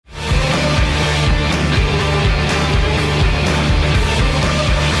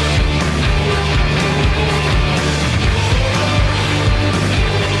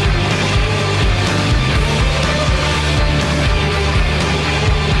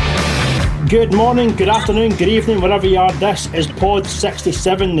Good morning, good afternoon, good evening, wherever you are. This is Pod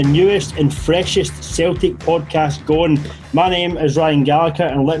 67, the newest and freshest Celtic podcast going. My name is Ryan Gallagher,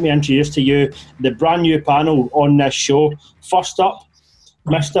 and let me introduce to you the brand new panel on this show. First up,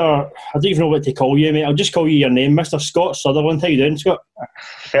 Mr. I don't even know what to call you, mate. I'll just call you your name, Mr. Scott Sutherland. How you doing, Scott?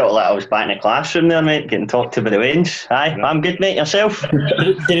 Felt like I was back in the classroom there, mate, getting talked to by the Wains. Aye, I'm good, mate. Yourself?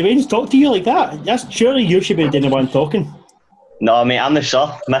 Did the Wains talk to you like that? Surely you should be doing the one talking. No, mate, I'm the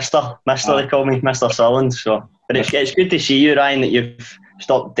Sir, Mister, they call me, Mr. Sutherland. So, but it's good to see you, Ryan, that you've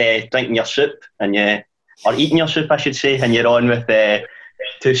stopped drinking your soup or eating your soup, I should say, and you're on with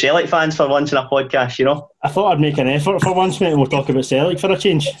two Celtic fans for once in a podcast. You know, I thought I'd make an effort for once, mate, and we'll talk about Celtic for a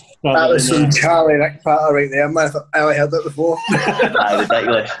change. That was some Charlie Rickpatter right there, man. I heard it before.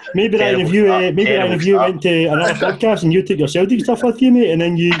 Ridiculous. Maybe Ryan, if you went to another podcast and you took your Celtic stuff with you, mate, and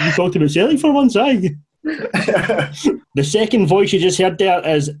then you talked about Celtic for once, aye. The second voice you just heard there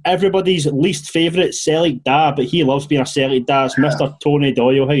is everybody's least favourite Celtic dad, but he loves being a Celtic dad. It's Mr. Tony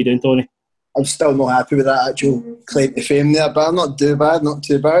Doyle. How you doing, Tony? I'm still not happy with that actual claim to fame there, but I'm not too bad.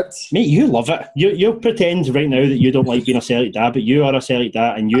 Mate, you love it. You pretend right now that you don't like being a Celtic dad, but you are a Celtic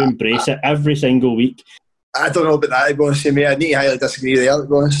dad and you embrace it every single week. I don't know about that, to be honest with you, mate. I need to highly disagree there, to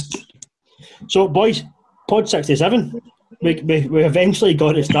be honest. So, boys, Pod 67. We eventually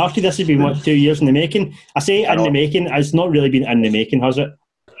got it started. This has been, 2 years in the making? I say in the making, it's not really been in the making, has it?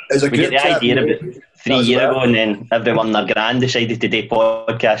 We get the idea about 3 years ago, and then everyone in their grand decided to do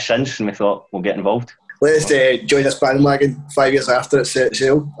podcasts since, and we thought we'll get involved. Let's join this bandwagon 5 years after it's set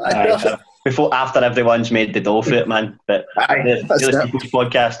sail. After everyone's made the dough for it, man. But this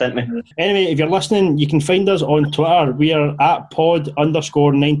podcast, didn't we? Anyway, if you're listening, you can find us on Twitter. We are at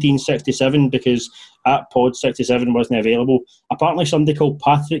pod_1967 because at pod67 wasn't available. Apparently somebody called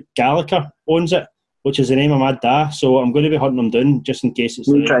Patrick Gallagher owns it, which is the name of my dad, so I'm going to be hunting them down just in case it's...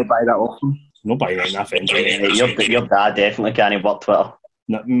 You try to buy that off him. No buy that nothing. Your dad definitely can't work Twitter.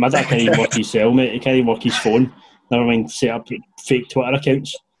 No, my dad can't even work his cell, mate. He can't even work his phone. Never mind set up fake Twitter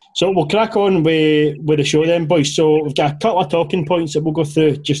accounts. So we'll crack on with the show then, boys. So we've got a couple of talking points that we'll go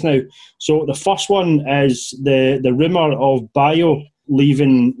through just now. So the first one is the rumour of Bayo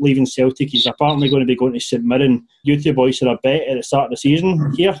leaving Celtic. He's apparently going to be going to St Mirren. You two boys had a bet at the start of the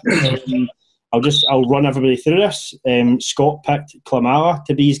season here. I'll run everybody through this. Scott picked Klimala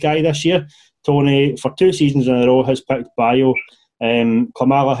to be his guy this year. Tony, for 2 seasons in a row, has picked Bayo.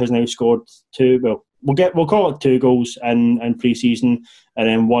 Klimala has now scored 2. Well, we'll call it 2 goals in pre-season, and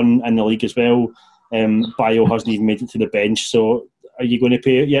then 1 in the league as well. Bayo hasn't even made it to the bench. So, are you going to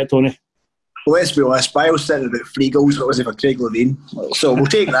pay it yet, Tony? Well, let's be honest, Bayo's sitting about 3 goals. What was it for Craig Levein? So we'll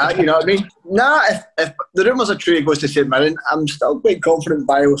take that. You know what I mean? Nah, if the rumours are true, he goes to St Mirren. I'm still quite confident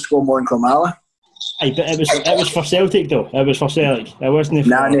Bayo will score more than Klimala. Aye, but it was for Celtic though. It was for Celtic. It wasn't.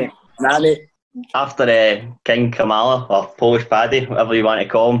 Nah, mate. After King Klimala, or Polish Paddy, whatever you want to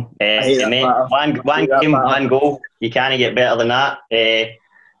call him, mate, one game, 1 goal. You can't get better than that.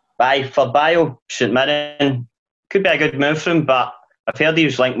 For Bayo, St Mirren could be a good move for him, but I've heard he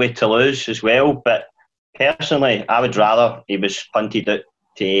was linked with Toulouse as well. But personally, I would rather he was punted out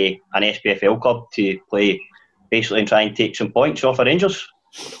to an SPFL club to play, basically, and try and take some points off of Rangers.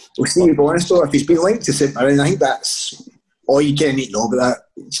 Well, see, to be honest though, if he's been linked to St Mirren, I think that's all you can need to know about that.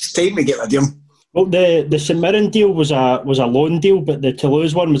 It's time to get rid of him. Well, the St Mirren deal was a loan deal, but the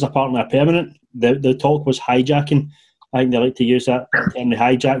Toulouse one was apparently a permanent. The talk was hijacking. I think they like to use that term. They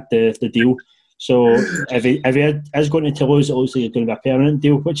hijacked the deal. So if he is going to Toulouse, it looks like it's going to be a permanent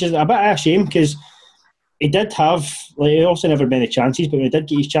deal, which is a bit of a shame because he did have, he also never many chances, but when he did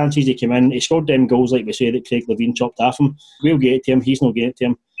get his chances, he came in, he scored them goals, like we say, that Craig Levein chopped off him. We'll get it to him, he's not getting it to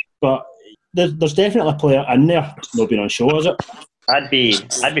him. But there's definitely a player in there not being on show, is it? I'd be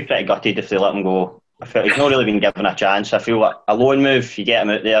pretty gutted if they let him go. I feel he's not really been given a chance. I feel like a loan move, you get him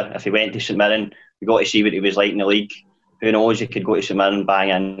out there. If he went to St Mirren, we got to see what he was like in the league. Who knows, he could go to St Mirren, bang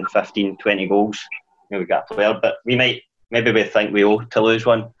in 15, 20 goals. Maybe we got a player, but we think we owe Toulouse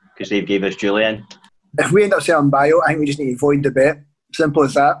one because they gave us Julian. If we end up selling Bayo, I think we just need to void the bet. Simple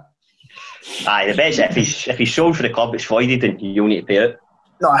as that. Aye, the bet's if he's sold for the club, it's voided and you'll need to pay it.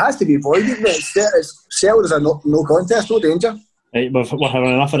 No, it has to be voided, mate. It's sold as a no contest, no danger. Right, we're having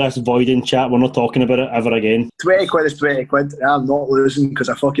enough of this voiding chat. We're not talking about it ever again. 20 quid is 20 quid. I'm not losing because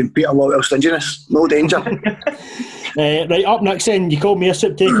I fucking Peter Lawwell stinginess. No danger. Right, up next then, you called me a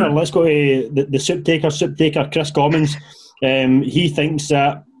soup taker. Let's go to the soup taker, Chris Commons. He thinks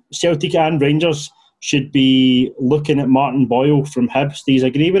that Celtic and Rangers should be looking at Martin Boyle from Hibs. Do you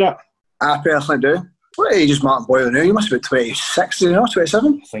agree with that? I personally do. what age is Martin Boyle now? He must be 26,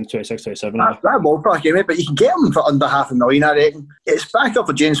 27? I think 26, 27. That ballpark, mate, but you can get him for under $500,000, I reckon. It's back up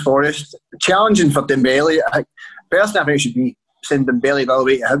for James Forrest. Challenging for Dembele. Personally, I think it should be send Dembele all the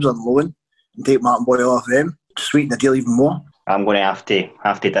way to Hibs on loan and take Martin Boyle off them. Sweeten the deal even more. I'm going to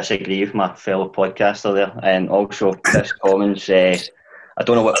have to disagree with my fellow podcaster there, and also Chris Commons. I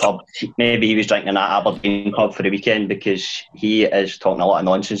don't know what pub. Maybe he was drinking at Aberdeen pub for the weekend, because he is talking a lot of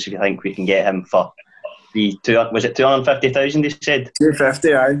nonsense. If you think we can get him for was it 250,000? He said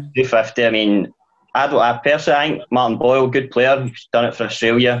 250. Aye, 250. I mean, I personally think Martin Boyle, good player. He's done it for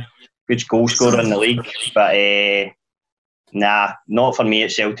Australia. Good goal scorer in the league, but nah, not for me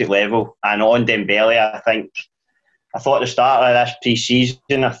at Celtic level. And on Dembele, I thought at the start of this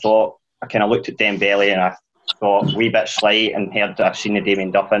pre-season, I kind of looked at Dembele and I thought, wee bit slight, and I've seen the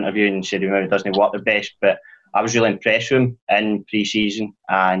Damien Duff interview and said it doesn't work the best, but I was really impressed with him in pre-season,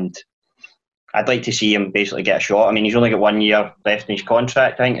 and I'd like to see him basically get a shot. I mean, he's only got 1 year left in his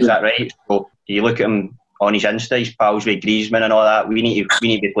contract, I think, is that right? So you look at him on his Insta, he's pals with Griezmann and all that. We need to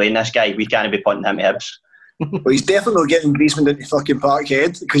be playing this guy. We can't be punting him to Hibs. Well, he's definitely not getting Griezmann into fucking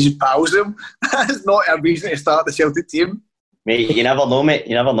Parkhead because he's pals with him. That's not a reason to start the Celtic team. Mate, you never know, mate.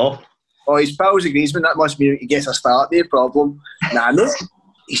 You never know. Oh, he's pals with Griezmann. That must mean he gets a start there. Problem. Nah, no.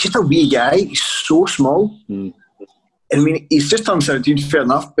 He's just a wee guy. He's so small. I mean, he's just turned 17. Fair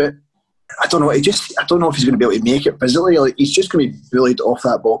enough, but I don't know. I don't know if he's going to be able to make it physically. Like, he's just going to be bullied off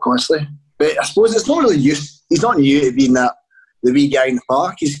that ball constantly. But I suppose it's not really used. He's not new to being the wee guy in the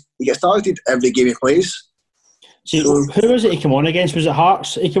park. He gets targeted every game he plays. See, who was it he came on against? Was it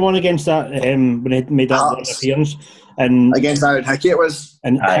Hearts? He came on against that when he made that appearance. And against Aaron Hickey it was.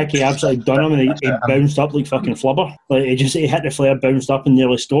 And Hickey absolutely done him, and he bounced up like fucking flubber. Like he hit the flare, bounced up and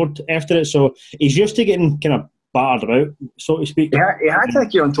nearly scored after it. So he's used to getting kind of battered about, so to speak. Yeah, he had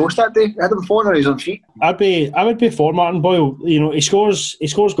Hickey on toast that day. He had him falling on his own feet. I would be for Martin Boyle. You know, he scores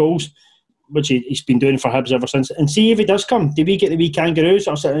goals, which he's been doing for Hibs ever since. And see if he does come, do we get the wee kangaroos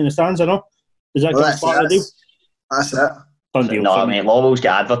that are sitting in the stands? I know. Does that come part of the deal? That's it. Done deal. No, I mean, Lowell's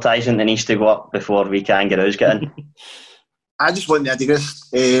got advertising that needs to go up before we kangaroos get in. I just want the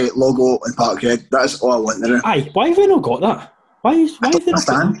Adidas logo in Parkhead. That's all I want there. Aye, why have we not got that? Why have they not got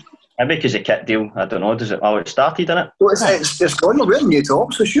that? Maybe because the kit deal, I don't know, does it? Oh, it started, didn't it? Well, it's gone. We're wearing new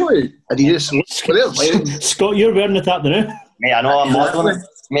tops, so surely Adidas. Scott, you're wearing the top now. Mate, I know I'm modelling it.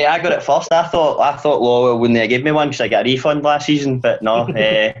 Mate, I got it first. I thought Lowell wouldn't have given me one because I got a refund last season, but no.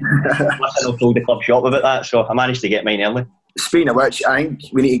 I told the club shop about that, so I managed to get mine early. Speaking of which, I think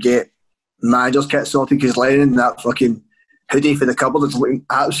we need to get managers' kit sorted because Lennon, that fucking hoodie for the cupboard is looking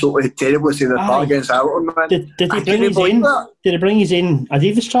absolutely terrible to the park against Everton, man. Did he bring his in? Did he bring his in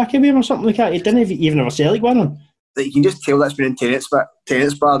Adidas track with him or something like that? He didn't even have a Celtic one on. Like, you can just tell that's been in tennis bar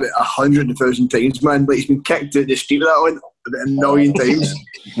about 100,000 times, man. Like, he's been kicked out the street with that one about 1 million times.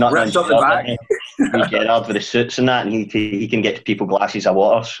 Not ripped up the back. He's Gerrard with the suits and that, and he can get people glasses of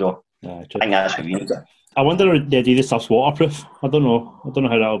water. So I think that's what we need. I wonder if the Adidas stuff's waterproof. I don't know how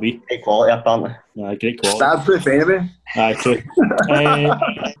that'll be. Great quality, apparently. Great quality. Stab-proof, anyway. Aye, true.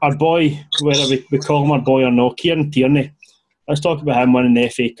 Our boy, whether we call him our boy or no, Kieran Tierney. Let's talk about him winning the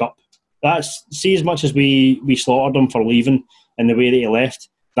FA Cup. See, as much as we slaughtered him for leaving and the way that he left,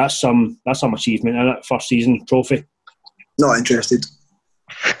 that's some achievement in it. First season trophy. Not interested.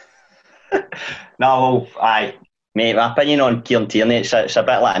 No, well, aye. Mate, my opinion on Kieran Tierney, it's a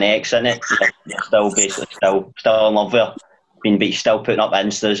bit like an ex, isn't it? You're still basically still in love with her. But he's still putting up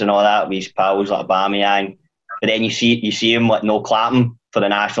Instas and all that with his pals like Aubameyang. But then you see him like no clapping for the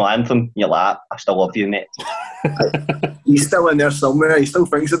national anthem. You're like, I still love you, mate. He's still in there somewhere. He still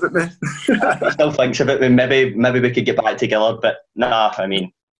thinks about me. He still thinks about me. Maybe we could get back together. But nah, I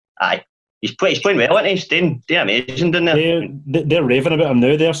mean, aye. He's playing well, isn't he? He's doing amazing, doesn't he? They're raving about him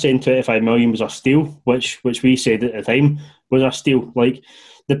now. They're saying 25 million was a steal, which we said at the time was a steal. Like,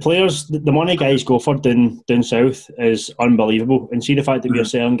 the players, the money guys go for down south is unbelievable. And see the fact that we're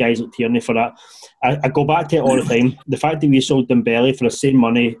selling guys like Tierney for that. I go back to it all the time. The fact that we sold Dembele for the same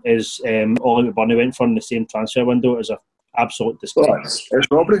money as Oli McBurnie went for in the same transfer window is an absolute disgrace. Well, it's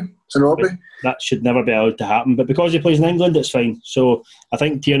robbery. It's a robbery. That should never be allowed to happen. But because he plays in England, it's fine. So I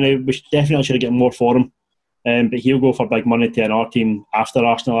think Tierney, we definitely should have gotten more for him. But he'll go for big money to our team after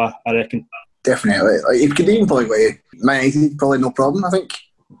Arsenal, I reckon. Definitely. Like, he could even play with Man United, probably no problem, I think.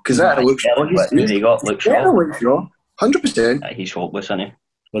 Because that looks looks raw. 100%. He's hopeless, isn't he?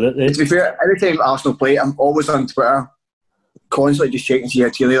 To be fair, every time Arsenal play, I'm always on Twitter, constantly just checking to see how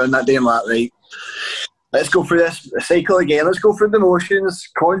Tierney on that day. I'm like, right, let's go through this cycle again. Let's go through the motions,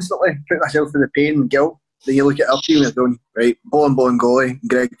 constantly put myself through the pain and guilt. Then you look at our team and going, right, Bowen goalie,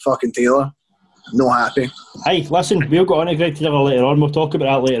 Greg fucking Taylor. No happy. Aye, listen, we'll go on to Greg together later on. We'll talk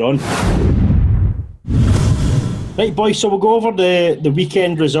about that later on. Right, boys, so we'll go over the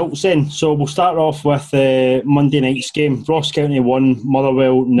weekend results then. So we'll start off with Monday night's game. Ross County 1,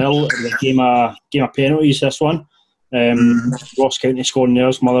 Motherwell 0. It was a game of penalties, this one. Ross County scoring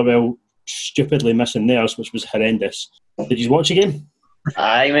theirs, Motherwell stupidly missing theirs, which was horrendous. Did you watch the game?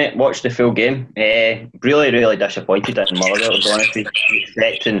 Aye, mate, watched the full game. Really, really disappointed in Motherwell, to be honest with you.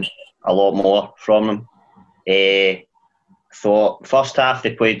 Expecting a lot more from them. Thought first half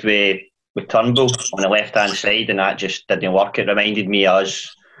they played with Turnbull on the left-hand side, and that just didn't work. It reminded me of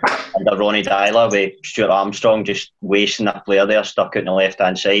us under Ronnie Dyler with Stuart Armstrong just wasting a player there, stuck out on the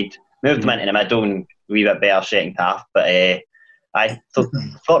left-hand side. Moved him into the middle and a wee bit better second half. But I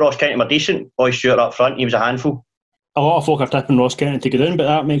thought Ross County were decent. Boy Stuart up front, he was a handful. A lot of folk are tipping Ross County to go down, but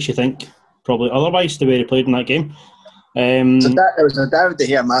that makes you think probably otherwise, the way they played in that game. It was a David De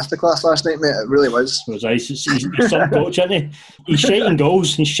Gea masterclass last night, mate. It really was. It was nice. He's some coach, isn't he? He's shiting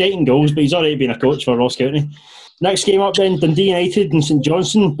goals, but he's already been a coach for Ross County. Next game up then, Dundee United and St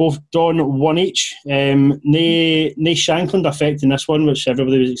Johnstone, both drawn 1 each. No Shankland effect in this one, which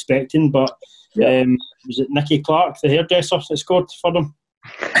everybody was expecting, but was it Nicky Clark, the hairdresser, that scored for them?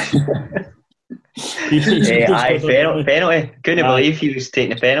 Penalty. Couldn't believe he was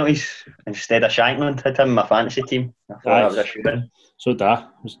taking the penalties instead of Shankland. Had him in my fantasy team. I thought that was a shooting. So I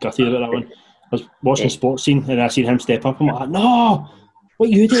was gutted about that one. I was watching Sports Scene and I seen him step up. I'm like, no, what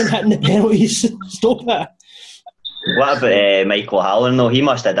are you doing hitting the penalties? Stop it. What about Michael O'Halloran though? He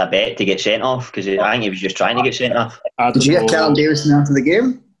must have had a bet to get sent off because I think he was just trying to get sent off. Did you hear Callum Davison after the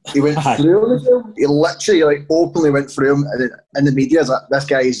game? He went through him. He literally openly went through him, and in the media, like, this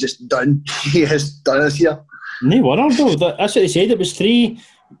guy is just done. He has done us here. No wonder though. That's what they said. It was three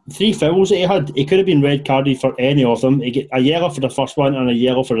fouls that he had. He could have been red carded for any of them. He get a yellow for the first one and a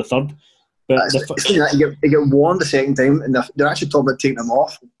yellow for the third. But he get warned the second time, and they're actually talking about taking him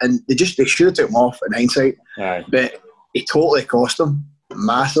off, and they should have taken him off in hindsight. Aye. But he totally cost them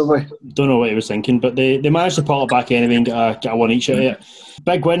massively. Don't know what he was thinking, but they managed to pull it back anyway and get a 1 each out of it.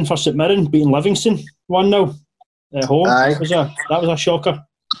 Big win for St Mirren, beating Livingston 1-0 at home. Aye. That was a shocker.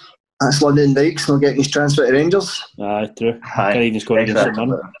 That's London Dykes not getting his transfer to Rangers. Aye, true. Can't even score against St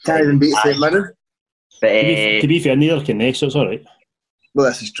Mirren. Can't even beat St Mirren. But, to be fair, neither can they, so it's alright. Well,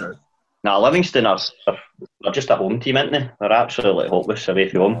 this is true. Livingston are just a home team, aren't they? They're absolutely hopeless away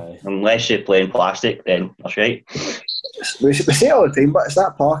from home. Unless you're playing plastic, then that's right. We say it all the time, but it's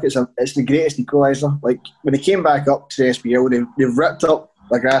that park. It's the greatest equaliser. Like when they came back up to the SPL, they've ripped up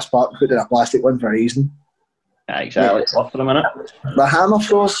the grass park, put in a plastic one for a reason. Yeah, exactly. What for a minute? The hammer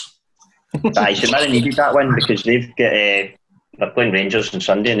throws. Aye, St Mirren needed that win because they've got they're playing Rangers on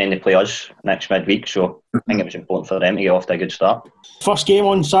Sunday and then they play us next midweek. So I think it was important for them to get off to a good start. First game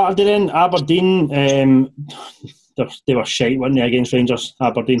on Saturday then, Aberdeen. They were shite, weren't they, against Rangers?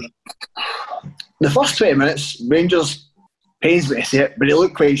 Aberdeen. The first 20 minutes, Rangers, pains me to say it, but they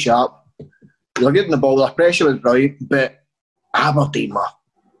looked quite sharp. They were getting the ball, their pressure was brilliant, but Aberdeen were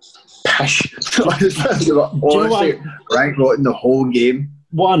pish. They were honestly rank rotten the whole game.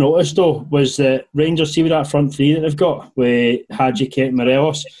 What I noticed though was that Rangers, see with that front three that they've got with Hadji, Kent,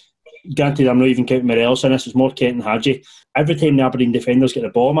 Morelos. Granted, I'm not even counting Morelos in this, it's more Kent and Hadji. Every time the Aberdeen defenders get the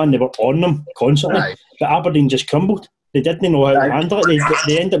ball, man, they were on them constantly. Aye. But Aberdeen just crumbled. They didn't know how to handle it.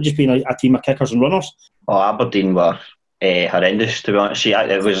 They ended up just being a team of kickers and runners. Oh, Aberdeen were horrendous, to be honest. See,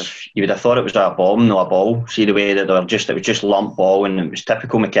 you would have thought it was a bomb, not a ball. See the way that it was just lump ball, and it was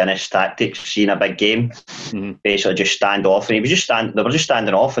typical McInnes tactics. Seeing a big game, basically just stand off, and they were just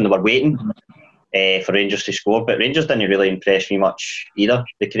standing off, and they were waiting for Rangers to score. But Rangers didn't really impress me much either.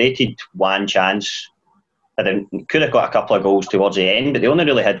 They created one chance. They could have got a couple of goals towards the end, but they only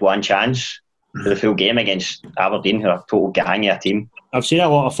really had one chance for the full game against Aberdeen, who are a total gang of a team. I've seen a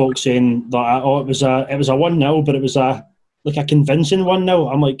lot of folks saying that it was a 1-0, but it was a convincing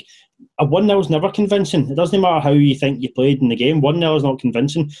 1-0. I'm like, a 1-0 is never convincing. It doesn't matter how you think you played in the game. 1-0 is not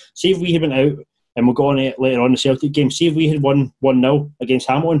convincing. See if we had went out, and we'll go on it later on the Celtic game. See if we had won 1-0 against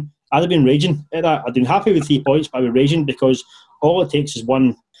Hamilton, I'd have been raging at that. I'd been happy with 3 points, but I'd be raging because all it takes is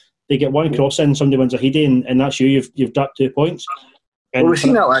one. They get one cross in, somebody wins a headie, and that's you. You've dropped 2 points. And we've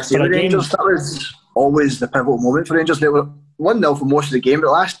seen that last year with Rangers. That was always the pivotal moment for Rangers. They were 1-0 for most of the game, but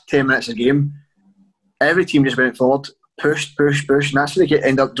the last 10 minutes of the game, every team just went forward, pushed, and that's why they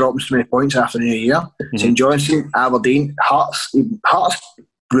end up dropping so many points after the new year. St Johnstone, Aberdeen, Hearts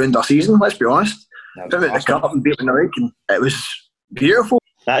ruined our season, let's be honest. Put them at the cup and beat them in the league, and it was beautiful.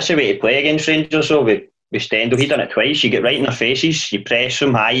 That's the way to play against Rangers, though, with Stendhal. He done it twice. You get right in their faces, you press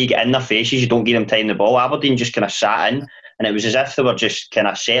them high, you get in their faces, you don't give them time the ball. Aberdeen just kind of sat in, and it was as if they were just kind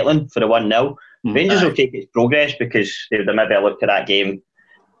of settling for the 1-0. Rangers will take its progress because they'd have maybe looked at that game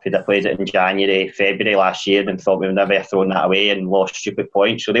if they'd have played it in January, February last year and thought we'd never have thrown that away and lost stupid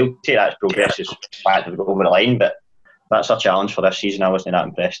points. So they'll take that as progress as far as we go over the line. But that's a challenge for this season. I wasn't that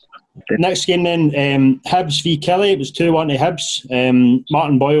impressed. Next game then, Hibs v Kelly. It was 2-1 to Hibs.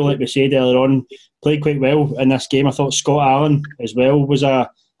 Martin Boyle, like we said earlier on, played quite well in this game. I thought Scott Allen as well was a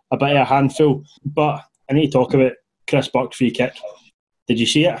bit of a handful. But I need to talk about Chris Burke free kick. Did you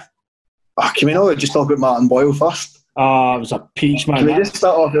see it? Can we not just talk about Martin Boyle first? It was a peach, man. Can we just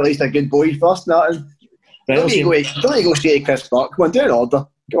start off at least a good boy first, Martin? Right, don't you go straight to Chris Burke. Come on, do an order.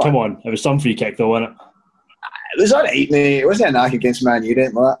 Come on. It was some free kick though, wasn't it? It was alright, mate. It wasn't a knack against Man U,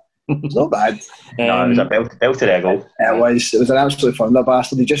 didn't it? It was not bad. No, it was a belter goal. It was an absolute thunder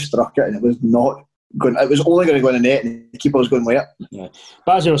bastard. He just struck it and it was not going. It was only going to go in the net and the keeper was going where. Yeah.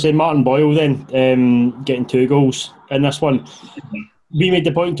 But as I was saying, Martin Boyle then getting 2 goals in this one. We made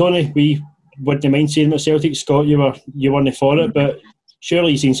the point, Tony. We wouldn't mind saying about Celtic. Scott, you weren't for it, but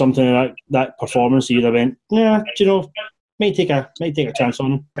surely you've seen something in that performance. You either went, yeah, do you know, might take a chance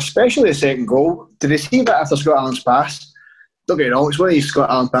on him. Especially the second goal. Did they see that after Scott Allen's pass? Don't get me wrong, it's one of these Scott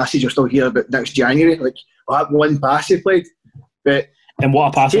Allen passes you'll still hear about next January. Like, that one pass he played. But and what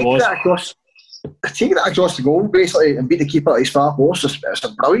a pass it was. Take that across the goal, basically, and beat the keeper at his far post. It's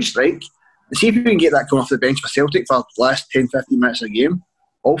a brilliant strike. And see if you can get that coming off the bench for Celtic for the last 10-15 minutes of the game.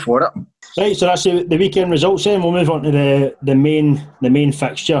 All for it. Right, so that's the weekend results then. We'll move on to the main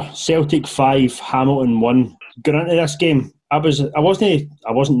fixture. Celtic 5, Hamilton 1. Going into this game, I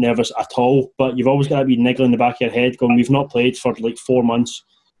wasn't nervous at all, but you've always got to be niggling in the back of your head going, we've not played for like 4 months.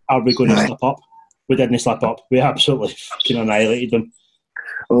 Are we going to slip up? We didn't slip up. We absolutely fucking annihilated them.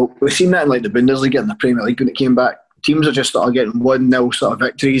 Well, we've seen that in like the Bundesliga and the Premier League when it came back. Teams are just sort of getting 1-0 sort of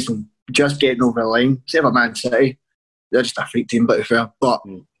victories and just getting over the line. Save a Man City. They're just a freak team, but fair. But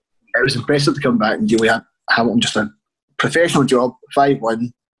it was impressive to come back and deal with Hamilton. Just a professional job,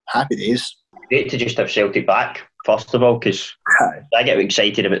 5-1, happy days. Great to just have Celtic back, first of all, because I get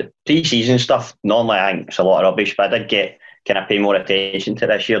excited about the pre-season stuff. Normally I think it's a lot of rubbish, but I did get kind of pay more attention to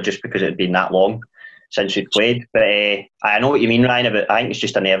this year just because it had been that long since we'd played. But I know what you mean, Ryan, but I think it's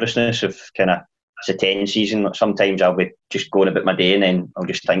just a nervousness of kind of, it's a 10 season. Sometimes I'll be just going about my day and then I'll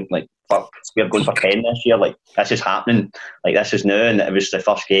just think like, fuck, we're going for 10 this year. Like, this is happening. Like, this is new, and it was the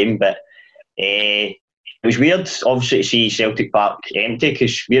first game. But it was weird, obviously, to see Celtic Park empty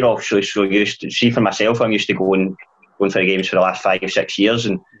because we're obviously so used to, see for myself, I'm used to going for the games for the last 5 or 6 years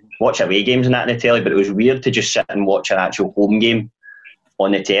and watch away games and that on the telly, but it was weird to just sit and watch an actual home game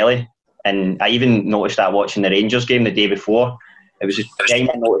on the telly. And I even noticed that watching the Rangers game the day before. It was just time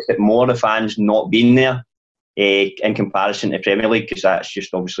I noticed that more of the fans not being there in comparison to Premier League, because that's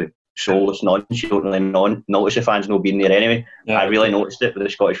just obviously soulless nonsense. You don't really notice the fans not being there anyway. Yeah. I really noticed it with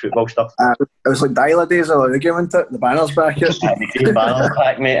the Scottish football stuff. It was like Dyla days of the game, wasn't it? The banners back here. The banners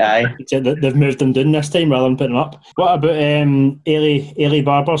back, mate, aye. They've moved them down this time rather than putting them up. What about Ailey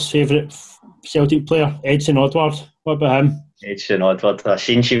Barber's favourite Celtic player, Edson Odward? What about him? Edson Odward. I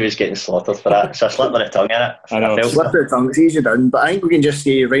seen she was getting slaughtered for that, so I slipped with the tongue in it. I know. Slip with the tongue, it's easy done. But I think we can just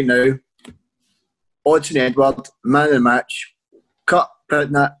say right now, Odson Edward, man of the match, cut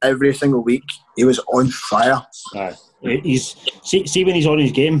Pitna every single week. He was on fire. He's see when he's on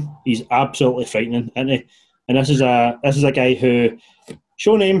his game, he's absolutely frightening, isn't he? And this is a guy who,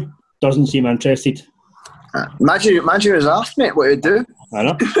 show name, doesn't seem interested. Imagine his asked, mate, what he'd do. I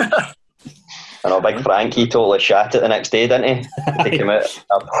know. I know, Big Frank, he totally shat it the next day, didn't he? Take him out,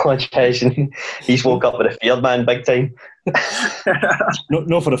 apologise, and he's woke up with a feared man big time.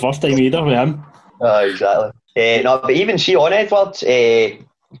 No, for the first time either with him. Oh, exactly. No, but even see on Edwards, I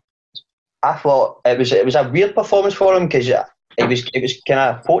thought it was a weird performance for him because it was kind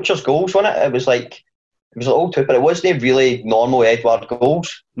of poacher's goals, wasn't it? It was all two, but it wasn't really normal Edward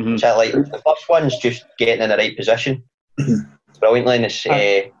goals. Mm-hmm. So like the first one's just getting in the right position brilliantly, and the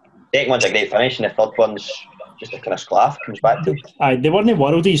second one's a great finish, and the third one's just a kind of sclaff comes back to. They weren't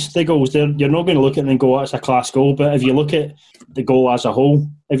worldies, the goals. You're not going to look at them and go, that's a class goal, but if you look at the goal as a whole,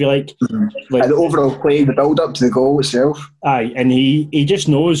 if you like, like the overall play, the build up to the goal itself. And he just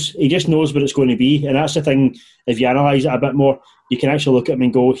knows what it's going to be, and that's the thing. If you analyse it a bit more, you can actually look at him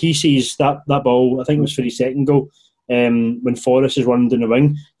and go, he sees that ball. I think it was for his second goal. When Forrest is running down the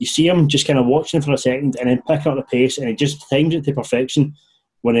wing, you see him just kind of watching for a second and then picking up the pace, and he just times it to perfection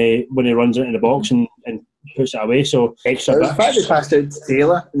when he runs into the box and puts it away. So extra. The fact he passed it to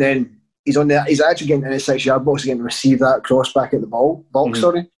Taylor, and then he's actually getting in the 6-yard box again to receive that cross back at the box.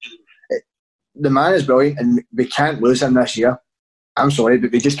 Sorry, the man is brilliant, and we can't lose him this year. I'm sorry,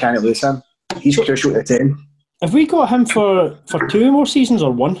 but we just can't lose him. He's crucial to 10. Have we got him for 2 more seasons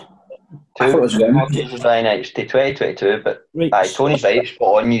or 1? I thought it was it's to 2022, but right. Tony's right,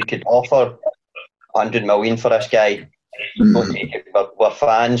 spot on. You could offer 100 million for this guy. Don't take it. We're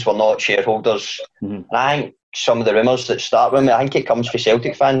fans, we're not shareholders. And I think some of the rumours that start with me, I think it comes from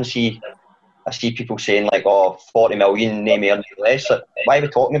Celtic fans. I see people saying like, 40 million, no more, no less. Like, why are we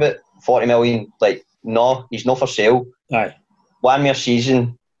talking about 40 million? Like, no, he's not for sale. Aye. One more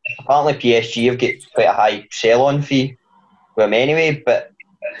season. Apparently PSG have got quite a high sell-on fee with him anyway, but...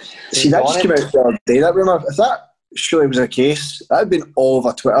 See, that just came out the other day, that rumour. If that surely was the case, that would have been all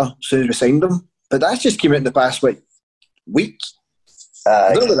over Twitter as soon as we signed him. But that's just came out in the past, week.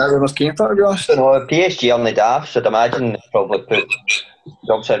 I don't know where that rumours came from, to be honest. No, PSG on the daft, so I'd imagine they probably put...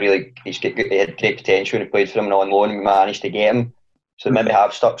 He's got he had great potential when he played for him on loan and we managed to get him. So they maybe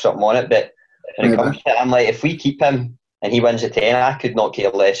have stuck something on it, but when it comes to it, I'm like, if we keep him and he wins the 10, I could not care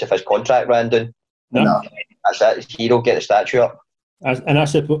less if his contract ran down. No. That's it. He'll get the statue up. And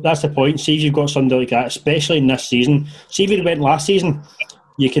that's the point. See if you've got somebody like that, especially in this season. See if he went last season,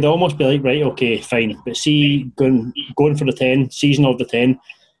 you could almost be like, right, okay, fine. But see, going for the 10, season of the 10,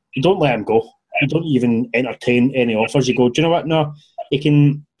 you don't let him go. You don't even entertain any offers. You go, do you know what? No, he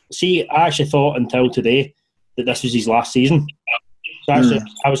can see. I actually thought until today that this was his last season. So actually,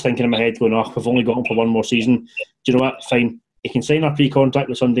 I was thinking in my head going, we've only got him for one more season. Do you know what? Fine. He can sign a pre-contract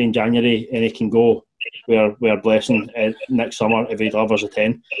with somebody in January and he can go we're blessing next summer if he delivers a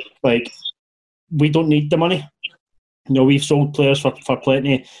 10. Like, we don't need the money. You know, we've sold players for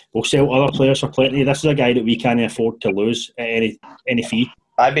plenty. We'll sell other players for plenty. This is a guy that we can't afford to lose at any fee.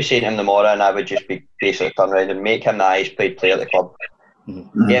 I'd be saying to him tomorrow and I would just be basically turn around and make him the highest paid player at the club.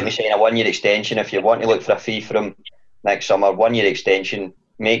 Get me saying a 1-year extension. If you want to look for a fee for him next summer, 1-year extension,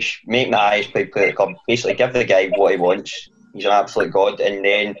 make the highest paid player at the club. Basically give the guy what he wants. He's an absolute god. And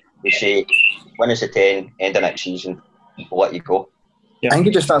then we say, win us a 10, end of next season, we'll let you go. Yeah. I think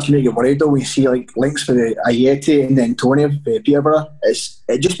it just starts to make you worried though. We see like links for the Ayeti and then Tony of Peterborough.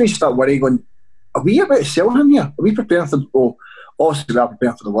 It just makes you start worrying, going, are we about to sell him here? Are we preparing for obviously we are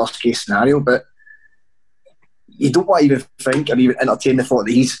preparing for the worst case scenario, but you don't want to even think or even entertain the thought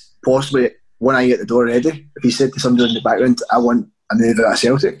that he's possibly one eye at the door already. If he said to somebody in the background, I want a move out of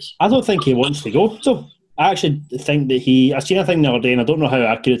Celtic. I don't think he wants to go. So I actually think that I seen a thing the other day, and I don't know how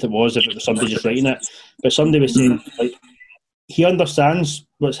accurate it was, if it was somebody just writing it, but somebody was saying like he understands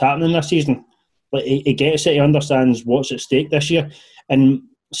what's happening this season. Like he gets it. He understands what's at stake this year. And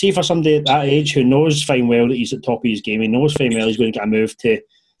see, for somebody at that age who knows fine well that he's at the top of his game, he knows fine well he's going to get a move to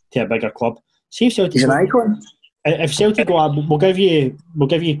a bigger club. See if Celtic. He's an icon. If Celtic go, we'll give you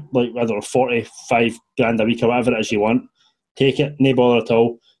like, I don't know, 45 grand a week or whatever it is you want. Take it, no bother at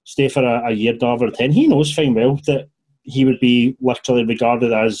all. Stay for a year, deliver a 10. He knows fine well that he would be literally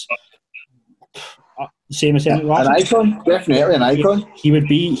regarded as same as Henrik Larsson. An icon, definitely an icon. He would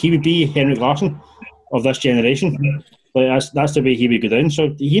be Henrik Larsson of this generation. Like that's the way he would go down.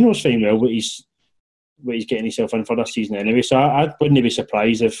 So he knows fine well what he's getting himself in for this season anyway. So I wouldn't be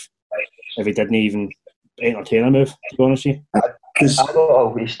surprised if he didn't even entertain a move, to be honest with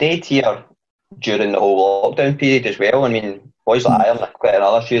you. We stayed here during the whole lockdown period as well. I mean, boys like Ireland, quite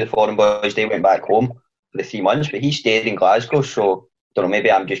another few of the foreign boys, they went back home for the 3 months, but he stayed in Glasgow. So I don't know,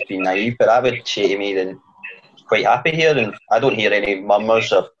 maybe I'm just being naive, but I would say to me that he's quite happy here, and I don't hear any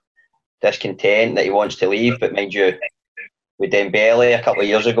murmurs of discontent that he wants to leave. But mind you, with Dembele a couple of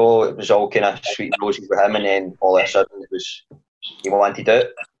years ago, it was all kind of sweet and rosy for him, and then all of a sudden he wanted out.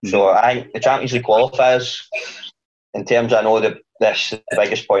 So I think the Champions League qualifiers, in terms, I know the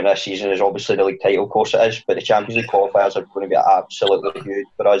biggest point of this season is obviously the league title, of course it is, but the Champions League qualifiers are going to be absolutely huge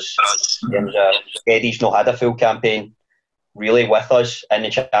for us. In terms of Eddie's not had a full campaign really with us in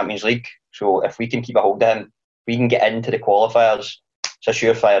the Champions League, so if we can keep a hold of him, we can get into the qualifiers, it's a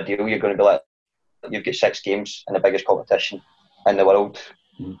surefire deal. You're going to be like, you've got 6 games in the biggest competition in the world.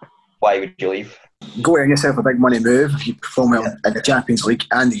 Why would you leave? Go earn yourself a big money move if you perform well in the Champions League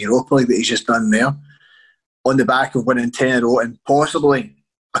and the Europa League that he's just done there, on the back of winning 10 in a row and possibly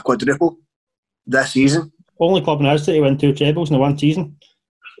a quadruple this season. Only club in history to win 2 trebles in the one season.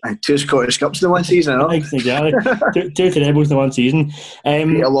 And 2 Scottish Cups in the one season, I know. Exactly. 2 trebles in the one season.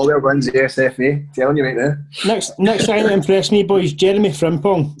 Peter Lawler wins the SFA, telling you right now. Next thing that impressed me, boys, Jeremy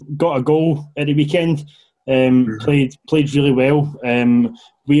Frimpong got a goal at the weekend. Played really well.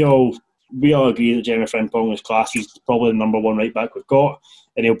 We all agree that Jeremy Frimpong is class. He's probably the number 1 right back we've got,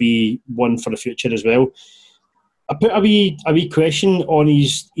 and he'll be one for the future as well. I put a wee question on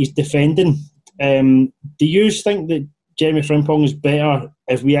his defending. Do you think that Jeremy Frimpong is better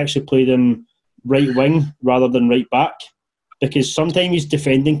if we actually played him right wing rather than right back? Because sometimes his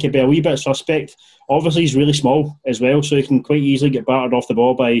defending can be a wee bit suspect. Obviously, he's really small as well, so he can quite easily get battered off the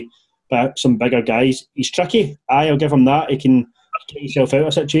ball by some bigger guys. He's tricky. I'll give him that. He can get himself out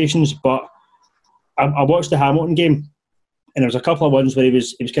of situations. But I watched the Hamilton game, and there was a couple of ones where he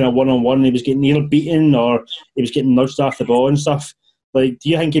was kind of one-on-one. He was getting nearly beaten, or he was getting nudged off the ball and stuff. Like, do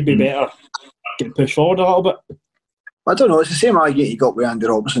you think he'd be better get pushed forward a little bit? I don't know. It's the same argument you got with Andy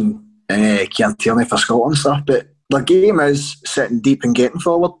Robertson and Kieran Tierney for Scotland stuff, but the game is sitting deep and getting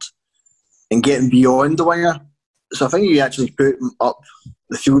forward and getting beyond the winger. So I think you actually put him up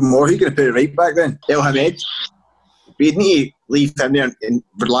the field more. Who's going to put it right back then? El Hamed. But you'd need to leave him there and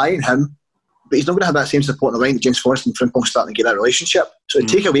rely on him. But he's not going to have that same support in the line that James Forrest and Frimpong starting to get that relationship. So it'd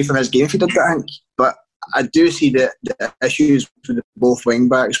take away from his game if he did that, I think. But I do see the issues with both wing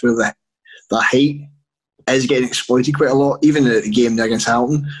backs where the height is getting exploited quite a lot. Even in the game there against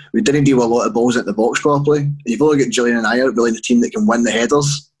Hamilton, we didn't deal with a lot of balls at the box properly. You've only got Julian and Ajer, really the team that can win the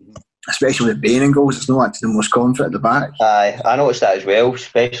headers, especially with Bain in goals. It's not actually the most confident at the back. Aye, I noticed that as well,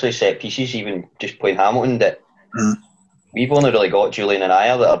 especially set pieces, even just playing Hamilton, that we've only really got Julian and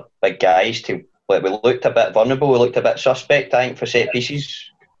Ajer that are big guys to, like, we looked a bit vulnerable, we looked a bit suspect, I think, for set pieces.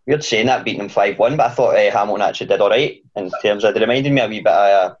 Weird saying that, beating them 5-1, but I thought Hamilton actually did alright in terms of, it reminded me a wee bit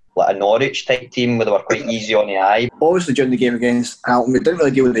of a Norwich type team where they were quite easy on the eye. Obviously during the game against Hamilton, we didn't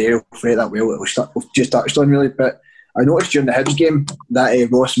really deal with the aerial threat that well, we've just touched on really, but I noticed during the Hibs game that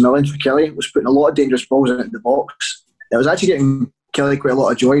Ross Millen for Kelly was putting a lot of dangerous balls into the box. It was actually getting Kelly quite a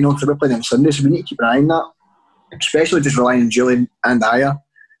lot of joy, because we're playing on Sunday, so we need to keep an eye on that, especially just relying on Julian and Ajer,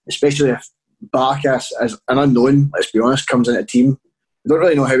 especially if Barkas, as an unknown, let's be honest, comes into a team. We don't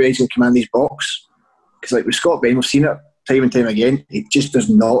really know how he's going to command these box, because like with Scott Bain, we've seen it time and time again, he just does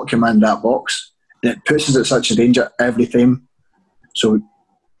not command that box, and it puts us at such a danger every time. So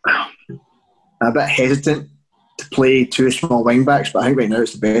I'm a bit hesitant to play two small wing backs, but I think right now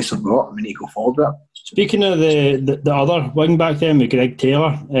it's the best I've got, and we need to go forward with it. Speaking of the other wing back then with Greg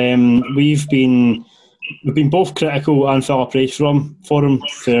Taylor, we've been both critical and full of praise for him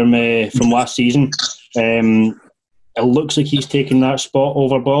from last season. It looks like he's taking that spot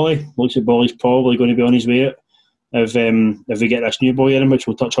over Bolly. Looks like Bolly's probably going to be on his way out if we get this new boy in, which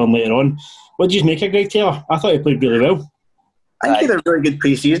we'll touch on later on. What did you make of Greg Taylor? I thought he played really well. I think he had a really good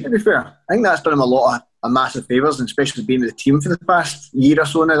pre-season, to be fair. I think that's done him a massive favours, and especially being with the team for the past year or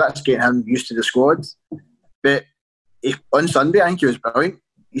so now, that's getting him used to the squad. But on Sunday, I think he was brilliant.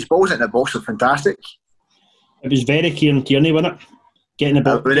 His balls in the box were fantastic. It was very Kieran Tierney, wasn't it? Getting the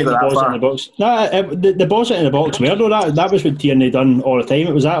balls in the box. No, the balls in the box were though. That was what Tierney done all the time.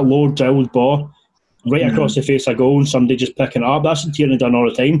 It was that low drilled ball right across the face of goal, and somebody just picking it up. That's what Tierney done all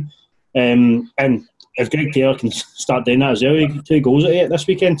the time. And if Greg Taylor can start doing that as well, he got 2 goals at it this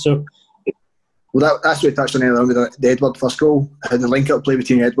weekend. So, well, that's what we touched on earlier with the Edward first goal. The link-up play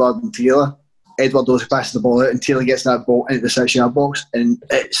between Edward and Taylor. Edward goes passes the ball out, and Taylor gets that ball into the 6-yard box, and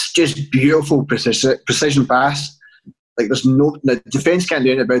it's just beautiful precision pass. Like the defence can't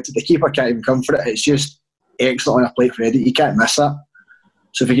do anything about it. The keeper can't even come for it. It's just excellent on a plate for Eddie. You can't miss that.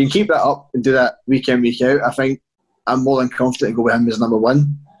 So if he can keep that up and do that week in, week out, I think I'm more than confident to go with him as number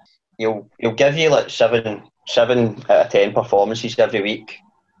 1. He'll give you like 7 out of 10 performances every week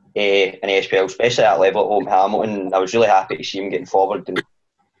in the SPL, especially at that level at home Hamilton. I was really happy to see him getting forward, and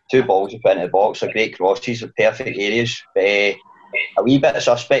 2 balls he put into the box, are great crosses, are perfect areas. But, a wee bit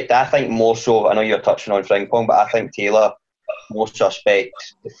suspect, I think, more so. I know you're touching on Frimpong, but I think Taylor more suspect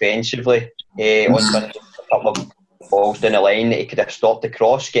defensively on a couple of balls down the line that he could have stopped the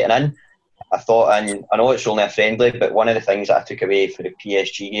cross getting in. I thought, and I know it's only a friendly, but one of the things that I took away for the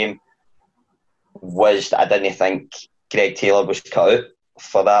PSG game was that I didn't think Greg Taylor was cut out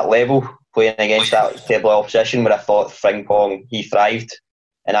for that level, playing against that table opposition, where I thought Frimpong, he thrived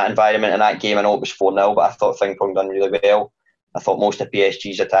in that environment, in that game. I know it was 4-0, but I thought Frimpong done really well. I thought most of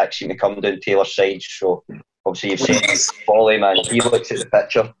PSG's attacks seemed to come down Taylor's side, so obviously you've seen Bolly, man, he looks at the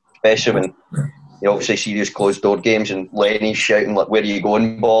picture, especially when you obviously see these closed door games and Lenny's shouting like, "Where are you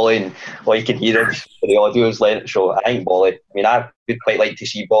going, Bolly?" and all you can hear is the audio is Lenny. So I think Bolly, I mean, I would quite like to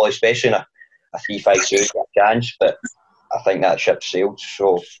see Bolly, especially in a 3-5-2 chance, but I think that ship sailed.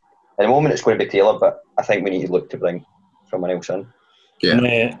 So at the moment it's going to be Taylor, but I think we need to look to bring someone else in. Yeah.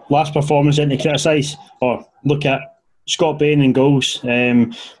 And, last performance in to criticise or look at Scott Bain in goals.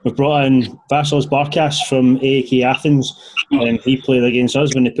 We've brought in Vasilis Barkas from AEK Athens. He played against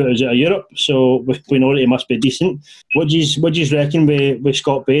us when they put us out of Europe, so we know that he must be decent. What do you reckon with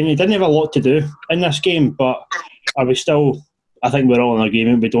Scott Bain? He didn't have a lot to do in this game, but are we still? I think we're all in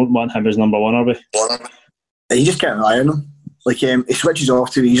agreement. We don't want him as number 1, are we? You just can't rely on him. Like he switches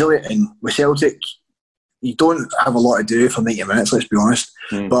off too easily, and with Celtic, you don't have a lot to do for 90 minutes, let's be honest.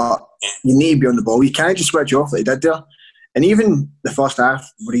 But you need to be on the ball. You can't just switch off like he did there. And even the first half,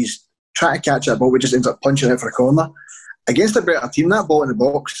 where he's trying to catch that ball, we just ends up punching it for a corner. Against a better team, that ball in the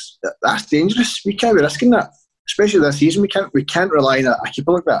box, that's dangerous. We can't be risking that, especially this season. We can't rely on a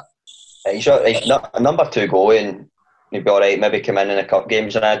keeper like that. He's not a number 2 goalie, and he'd be all right. Maybe come in the cup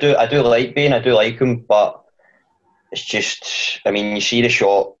games, and I do like Bain. I do like him, but it's just, I mean, you see the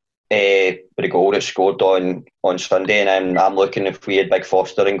shot with the goal that scored on Sunday, and I'm looking, if we had Big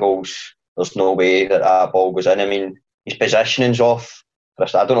Foster in goals, there's no way that ball goes in. I mean, his positioning's off. I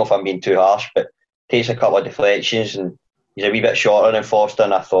don't know if I'm being too harsh, but takes a couple of deflections, and he's a wee bit shorter than Foster,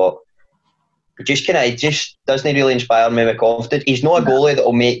 and I thought, it just doesn't really inspire me with confidence. He's not a goalie that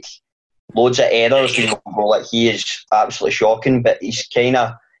will make loads of errors and go like he is absolutely shocking, but he's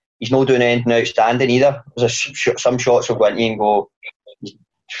not doing anything outstanding either. There's some shots will go into and go,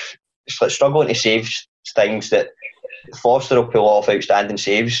 it's like struggling to save things that Foster will pull off outstanding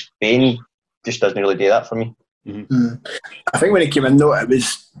saves. Bain just doesn't really do that for me. Mm-hmm. I think when he came in though, it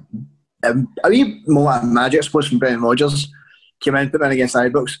was a wee moment of magic, I suppose, from Brendan Rodgers. Came in, put him in against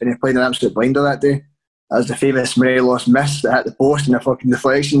Ibrox, and he played an absolute blinder that day. That was the famous Morelos miss that hit the post and the fucking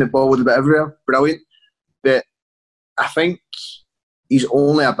deflection. The ball was a bit everywhere. Brilliant. But I think he's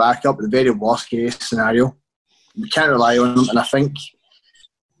only a backup in the very worst case scenario. We can't rely on him, and I think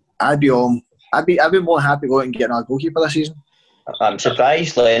I'd be more happy going and getting our goalkeeper this season. I'm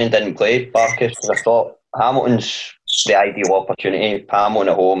surprised Lennon didn't play Barkas, because I thought Hamilton's the ideal opportunity. Hamilton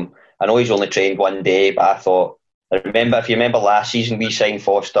at home. I know he's only trained one day, but I thought, if you remember last season, we signed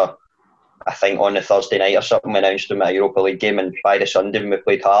Foster, I think on the Thursday night or something, we announced him at a Europa League game, and by the Sunday when we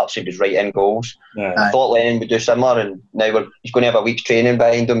played Hearts, he was right in goals. Yeah. I thought Lennon would do similar, and now he's going to have a week's training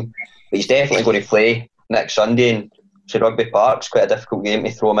behind him, but he's definitely going to play next Sunday, and so Rugby Park's quite a difficult game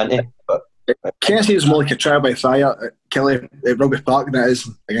to throw him into. But can't say it's more like a trial by fire at Kelly at Rugby Park than it is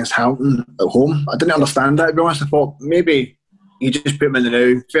against Hamilton at home. I didn't understand that, to be honest. I thought maybe you just put him in the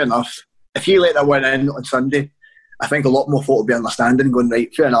now. Fair enough. If you let that one in on Sunday, I think a lot more folk will be understanding, going,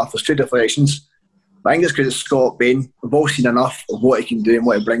 right, fair enough, there's 2 deflections. But I think it's because it's Scott Bain. We've all seen enough of what he can do and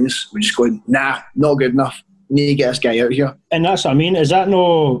what he brings. We're just going, nah, not good enough. We need to get this guy out of here. And that's what I mean. Is that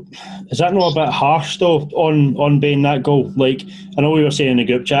no a bit harsh though on Bain, that goal? Like, I know we were saying in the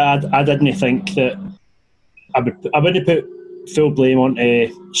group chat, I didn't think that I wouldn't put full blame on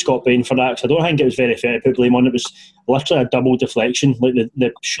Scott Bain for that, because I don't think it was very fair to put blame on. It was literally a double deflection. Like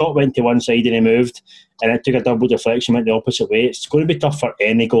the shot went to one side and he moved, and it took a double deflection, went the opposite way. It's going to be tough for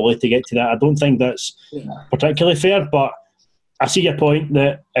any goalie to get to that. I don't think that's particularly fair, but I see your point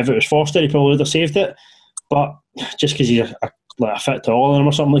that if it was Foster, he probably would have saved it. But just because he's a fit to all of them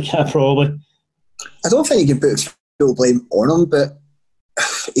or something like that, probably. I don't think you can put full blame on him, but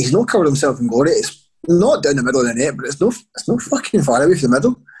he's not covered himself in glory. It's not down the middle of the net, but it's no fucking far away from the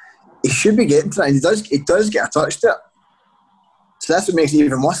middle. He should be getting to that, and he does get a touch to it. So that's what makes it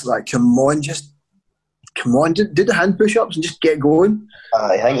even worse. Like, come on, do the hand push-ups and just get going.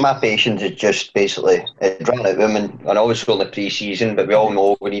 I think my patience is just basically running out of him, and obviously only pre-season, but we all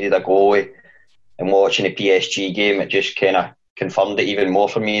know we needed a goalie. And watching the PSG game, it just kind of confirmed it even more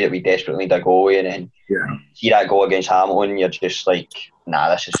for me that we desperately need a goalie. And then see that goal against Hamilton, you're just like, nah,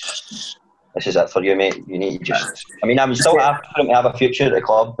 this is it for you, mate. You need to just. I mean, I'm still happy for him to have a future at the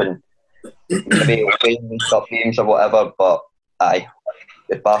club and maybe win cup games or whatever. But the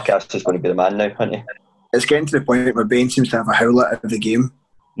Barkas is going to be the man now, isn't he? It's getting to the point where Bain seems to have a howler every game,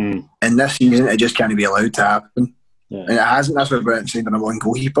 and this season it just can't be allowed to happen. Yeah. And it hasn't. That's what Brent's saying. The number 1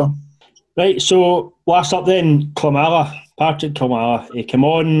 goalkeeper. Right, so last up then, Patrick Klimala. He came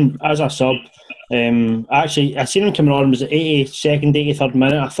on as a sub. Actually, I seen him coming on, was it 82nd, 83rd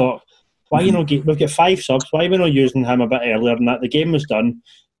minute. I thought, why we've got 5 subs, why are we not using him a bit earlier than that? The game was done.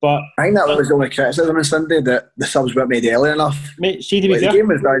 But I think that was the only criticism on Sunday, that the subs weren't made early enough. Mate, see, the game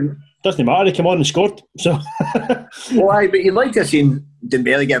was done. Doesn't matter, he came on and scored. So well, but you'd like to have seen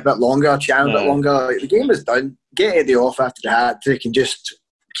Dembele get a bit longer, Chan a bit longer. The game was done. Get Eddie off after the hat-trick and just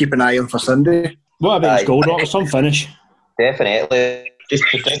keep an eye on for Sunday. What about his goal, Rock? Some finish. Definitely. Just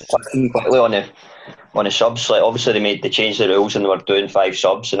to touch quickly on the subs. Like, obviously they changed the rules and they were doing 5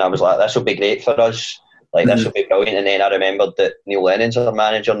 subs, and I was like, this will be great for us. Like, this will be brilliant. And then I remembered that Neil Lennon's our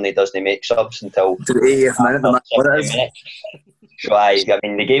manager and he doesn't make subs until the 80th minute. What it is. So I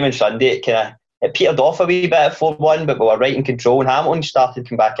mean, the game on Sunday, it petered off a wee bit at 4-1, but we were right in control, and Hamilton started to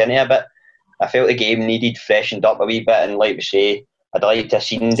come back in it a bit. I felt the game needed freshened up a wee bit, and like we say, I'd like to have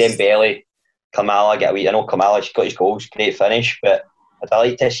seen Dembele, Klimala get a wee. I know Klimala's got his goals, great finish, but I'd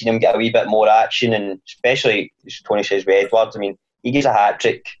like to have seen him get a wee bit more action, and especially, as Tony says, with Edwards. I mean, he gets a hat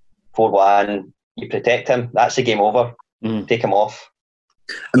trick, 4-1. You protect him, that's the game over. Take him off.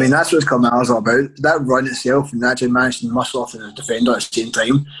 I mean, that's what Carmela's all about. That run itself and actually managed to muscle off the defender at the same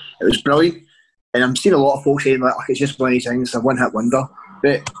time, it was brilliant. And I'm seeing a lot of folks saying, like, it's just one of these things, it's a one-hit wonder.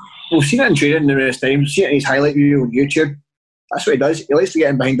 But we've seen it in training numerous times. We've seen it in his highlight reel on YouTube. That's what he does. He likes to get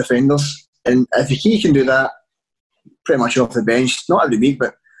in behind defenders. And if he can do that pretty much off the bench, not every week,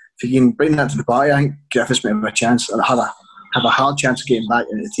 but if he can bring that to the party, I think Griffiths might have a chance, and have a hard chance of getting back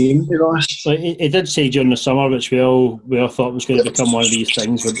into the team, to be honest. So he did say during the summer, which we all thought was going to become one of these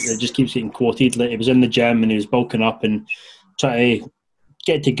things where it just keeps getting quoted. Like, he was in the gym and he was bulking up and trying to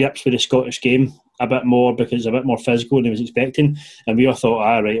get to grips with the Scottish game a bit more because it's a bit more physical than he was expecting. And we all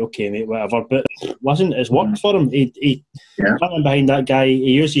thought, right, okay, mate, whatever. But it wasn't. It's worked for him. He went in behind that guy.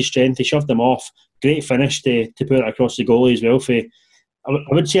 He used his strength. He shoved him off. Great finish to put it across the goalie as well.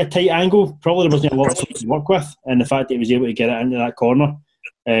 I would say a tight angle. Probably there wasn't a lot to work with, and the fact that he was able to get it into that corner,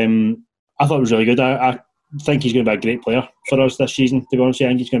 I thought it was really good. I think he's going to be a great player for us this season. To be honest, I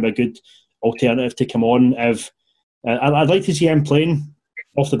think he's going to be a good alternative to come on. If I'd like to see him playing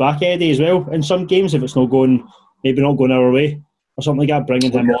off the back of Eddie as well in some games if it's not going our way or something like that.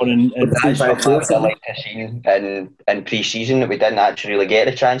 Bringing him on and that's what I'd like to see in pre-season that we didn't actually really get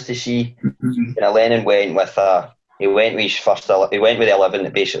a chance to see. Lennon went with He went with the 11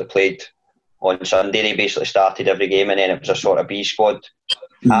 that basically played on Sunday. They basically started every game, and then it was a sort of B squad.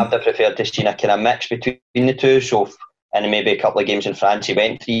 I would have preferred to see a kind of mix between the two. So, and maybe a couple of games in France, he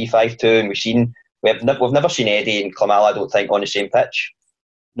went 3-5-2, and we've never seen Eddie and Klimala, I don't think, on the same pitch,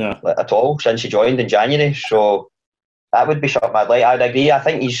 at all since he joined in January. So that would be something I'd like. I'd agree. I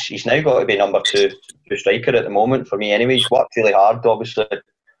think he's now got to be number two striker at the moment for me. Anyway, he's worked really hard, obviously.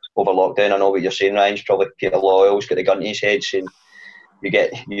 Over lockdown, I know what you're saying, Ryan. It's probably Peter Loyal's got the gun to his head saying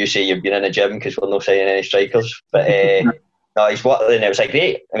you say you've been in the gym because we're not signing any strikers. But no, he's worked, and it was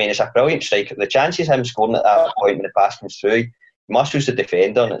great. I mean, it's a brilliant striker. The chances of him scoring at that point when the pass comes through, he muscles the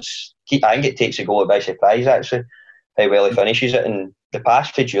defender, and I think it takes the goal by surprise actually how well he finishes it. And the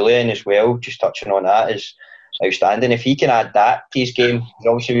pass to Julian as well, just touching on that, is outstanding. If he can add that to his game,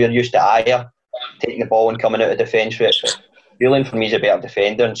 obviously we're used to Ajer taking the ball and coming out of defence with it. Julian for me is a better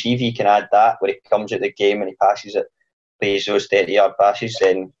defender, and see if he can add that where he comes out the game and he passes it, plays those 30-yard passes,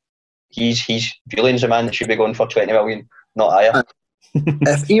 then Julian's a man that should be going for 20 million, not Ajer.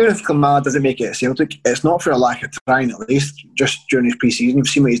 Even if Klimala doesn't make it at Celtic, it's not for a lack of trying. At least just during his pre-season, you've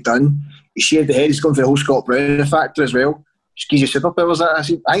seen what he's done. He shaved the head. He's going for the whole Scott Brown factor as well. Just gives you superpowers. I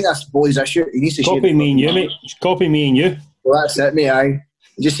think that's Bolly's issue. He needs to copy me and you, mate. Just copy me and you. Well, that's it, mate.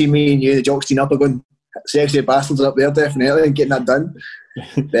 You just see me and you, the Jockstein up, going sexy bastards up there, definitely, and getting that done.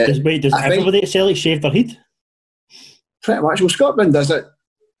 Does everybody at Celtic shave their head? Pretty much. Well, Scott Brown does it,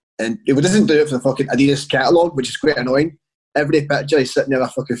 and he doesn't do it for the fucking Adidas catalogue, which is quite annoying. Every picture he's sitting there with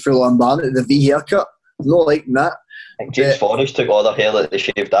a fucking full-on barnet, the V haircut. I'm not liking that. I think James Forrest took all their hair that they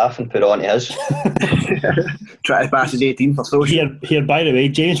shaved off and put on to his. Try to pass his 18 for social. Here, by the way,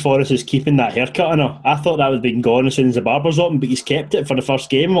 James Forrest is keeping that haircut on her. I thought that would have been gone as soon as the barber's open, but he's kept it for the first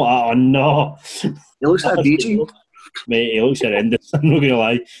game. Oh, no. He looks like a DJ. Mate, he looks horrendous. I'm not going to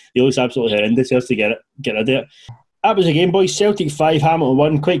lie. He looks absolutely horrendous. He has to get rid of it. That was a game, boys. Celtic 5, Hamilton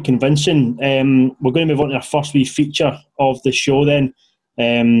 1. Quite convincing. We're going to move on to our first wee feature of the show then.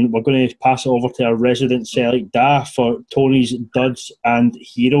 We're going to pass it over to our resident Celtic Da for Tony's Duds and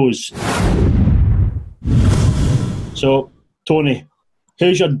Heroes. So, Tony,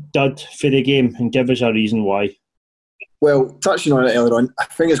 who's your dud for the game, and give us a reason why? Well, touching on it earlier on, I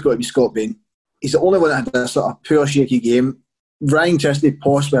think it's got to be Scott Bain. He's the only one that had a sort of poor, shaky game. Ryan Christie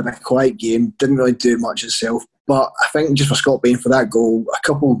possibly had a quiet game, didn't really do much himself. But I think just for Scott Bain for that goal, a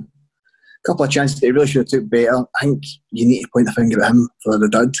couple of chances that he really should have took better. I think you need to point the finger at him for the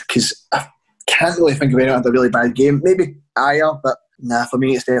dud, because I can't really think of anyone who had a really bad game. Maybe Ajer, but nah, for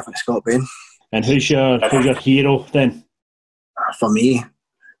me it's definitely Scott Bain. And who's your hero then? For me,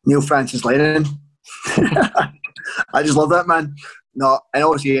 Neil Francis Lennon. I just love that man. No, and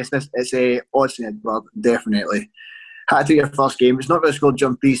obviously it's a Odsonne Edouard, definitely. Had to get first game. It's not really scored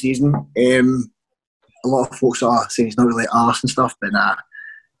during pre-season. A lot of folks are saying he's not really arse and stuff, but nah,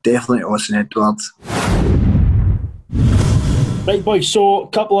 definitely Odsonne Edouard. Right, boys, so a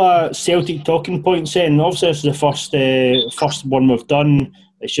couple of Celtic talking points then. Obviously this is the first one we've done.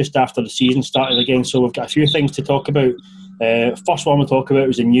 It's just after the season started again, so we've got a few things to talk about. First one we'll talk about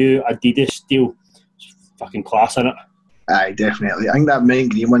was the new Adidas deal. It's fucking class, isn't it? Aye, definitely. I think that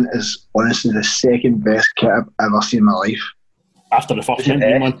mint green one is honestly the second best kit I've ever seen in my life. After the first mint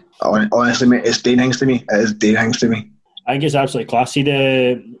green one? Honestly, mate, it's Dane Hings to me. It is Dane Hings to me. I think it's absolutely classy.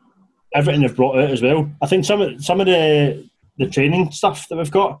 Everything they've brought out as well. I think some of the training stuff that we've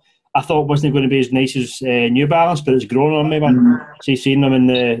got, I thought wasn't going to be as nice as New Balance, but it's grown on me, man. See, seeing them in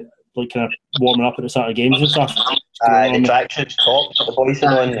the kind of warming up at the start of games and stuff. The tracksuits top, the boys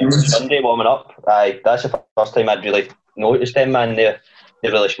are on Sunday warming up. That's the first time I'd really noticed them, man. They're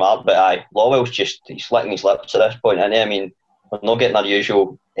really smart, but Lawwell's he's licking his lips at this point, isn't he? I mean, we're not getting our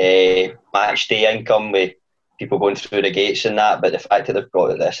usual match day income with people going through the gates and that, but the fact that they've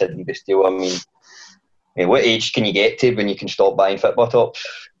brought this Adidas deal, I mean, what age can you get to when you can stop buying football tops?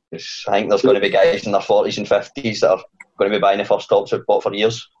 Because I think there's going to be guys in their 40s and 50s that are going to be buying the first tops they've bought for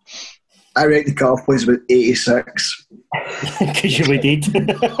years. I reckon the cut-off was about 86. Because you would eat.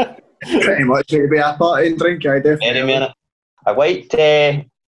 Pretty much. To be a party and drink, I definitely. I liked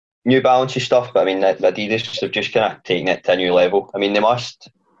New Balance's stuff, but I mean, the Adidas have just kind of taken it to a new level. I mean, they must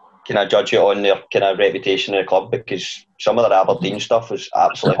kind of judge it on their kind of reputation in the club, because some of their Aberdeen stuff was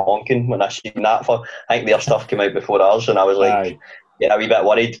absolutely honking when I seen that. I think their stuff came out before ours, and I was like, a wee bit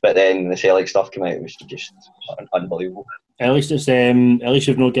worried. But then the Celtic stuff came out, it was just unbelievable. At least it's at least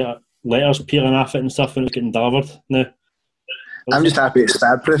you've not got letters peeling off it and stuff when it's getting delivered now. I'm just happy it's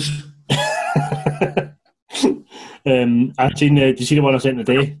stab proof. I've seen. Did you see the one I sent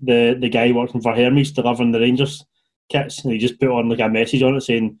today? The guy working for Hermes delivering the Rangers kits, and he just put on like a message on it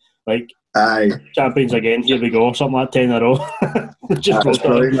saying like, "Aye, champions again, here we go," something like 10 in a row. Just because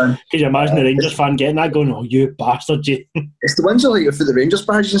you imagine the Rangers fan getting that, going, "Oh, you bastard, Jay." It's the ones that like for the Rangers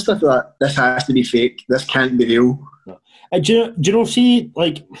badges and stuff like that. This has to be fake. This can't be real. No. Do you know? See,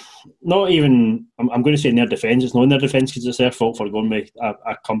 like, not even. I'm going to say in their defence. It's not in their defence because it's their fault for going with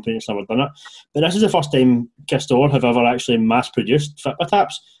a company that's never done it. But this is the first time Castore have ever actually mass-produced Fitbit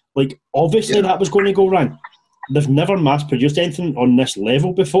taps. Like, obviously that was going to go wrong. They've never mass-produced anything on this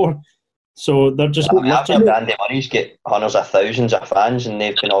level before. So they're just. Andy Murray's get hundreds of thousands of fans, and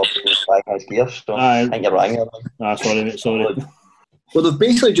they've been all buying his gear. So I think you're wrong. Sorry, mate. Sorry. Well, they've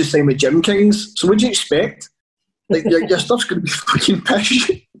basically just signed with Gym Kings. So what do you expect? Like, your stuff's going to be fucking pish.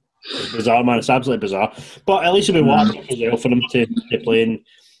 It's bizarre, man. It's absolutely bizarre. But at least it'll be water as well for them to play. And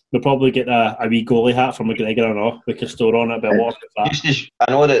they'll probably get a wee goalie hat from McGregor or not. We can store on it a bit of water.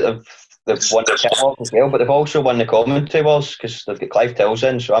 I know that they've won the kit awards as well, but they've also won the commentary awards because they've got Clive Tills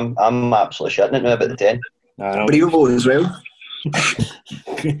in. So I'm absolutely shitting it now about the 10. Breathable as well.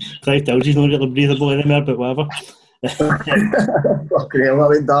 Clive Tills, he's not really breathable anymore, but whatever. Fucking hell, I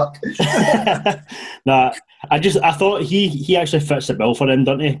went dark. Nah, I thought he actually fits the bill for him,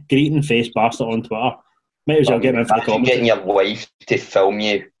 doesn't he? Greeting face bastard on Twitter. Might as well get him in for the comments. Getting your wife to film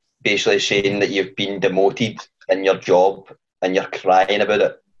you basically saying that you've been demoted in your job and you're crying about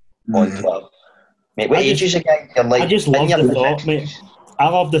it on Twitter. Mate, what age is a guy? I just love the thought, mate. I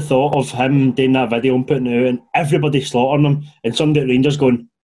love the thought of him doing that video and putting it out and everybody slaughtering him and somebody at Rangers going,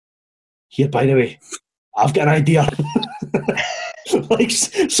 "Here, by the way, I've got an idea." Like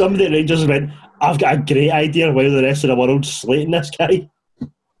somebody at Rangers went, "I've got a great idea," while the rest of the world's slating this guy.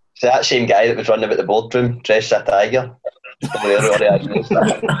 So that same guy that was running about the boardroom dressed as a tiger. It's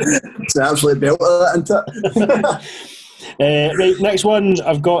an absolute belt of that, isn't it? Right, next one,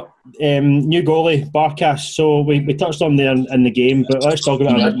 I've got new goalie, Barkas. So we touched on there in the game, but let's talk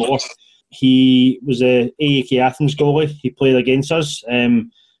about it a bit more. He was a AEK Athens goalie. He played against us. I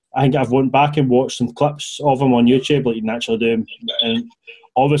think I've went back and watched some clips of him on YouTube, like you naturally do. And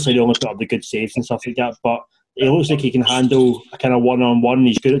obviously, they almost got up the good saves and stuff like that. But it looks like he can handle a kind of one-on-one.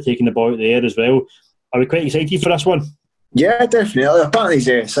 He's good at taking the ball out of the air as well. Are we quite excited for this one? Yeah, definitely. Apparently, he's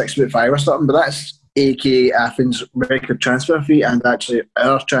 6'5" or something, but that's AEK Athens' record transfer fee and actually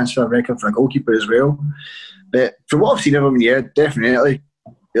our transfer record for a goalkeeper as well. But from what I've seen of him, yeah, definitely.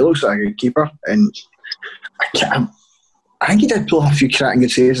 He looks like a good keeper. And I think he did pull a few cracking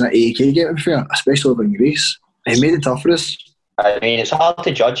good saves in that AEK game, especially over in Greece. He made it tough for us. I mean, it's hard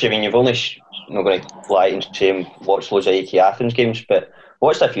to judge. I mean, you've only not going to fly and say watch loads of AEK Athens games, but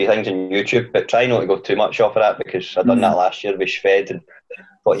watched a few things on YouTube, but try not to go too much off of that because I done that last year with Shved and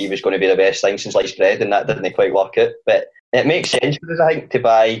thought he was going to be the best thing since sliced bread, and that didn't quite work out. But it makes sense for us, I think, to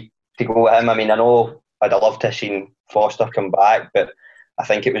go with him. I mean, I know I'd have loved to have seen Foster come back, but I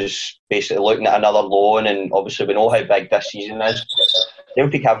think it was basically looking at another loan, and obviously we know how big this season is.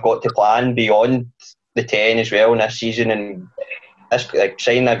 Celtic have got to plan beyond the 10 as well in this season, and this, like,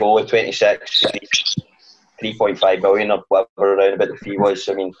 signing a goal with 26, 3.5 million or whatever around about the fee was.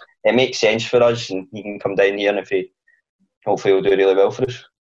 I mean, it makes sense for us, and he can come down here, and if he hopefully will do really well for us.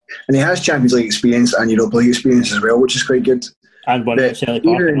 And he has Champions League experience and Europa League experience as well, which is quite good. And one at Celtic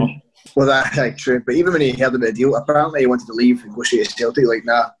Park, you know. Well, that's true. But even when he heard about the deal, apparently he wanted to leave and go straight to Celtic. Like,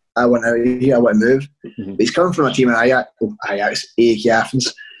 nah, I want out of here, I want to move. But he's coming from a team in Ajax, AEK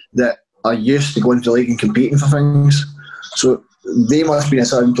Athens, that are used to going to the league and competing for things. So they must be in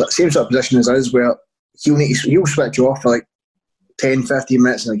the same sort of position as us, where he'll switch off for like 10, 15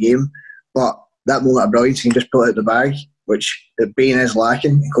 minutes in a game, but that moment of brilliance, he can just pull it out the bag, which Bain is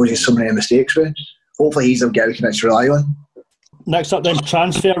lacking and causes so many mistakes with. Hopefully he's a guy we can actually rely on. Next up then,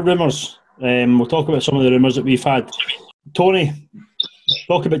 transfer rumours. We'll talk about some of the rumours that we've had. Tony.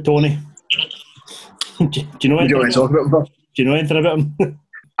 Talk about Tony. Do you know anything? Do you know anything about him?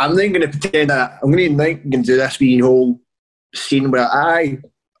 I'm not going to pretend that I'm going to do this wee whole scene where I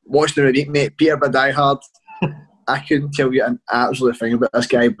watched the week, mate. Peter by Die Hard. I couldn't tell you an absolute thing about this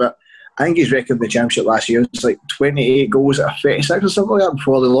guy, but I think his record in the Championship last year was like 28 goals at 36 or something like that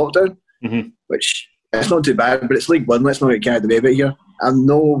before the lockdown, which it's not too bad, but it's League One. Let's not get carried away about here. I'm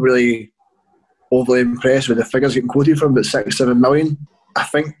not really overly impressed with the figures getting quoted from, about 6-7 million. I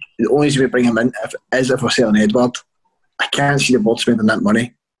think the only reason we bring him in if we're selling Edward. I can't see the board spending that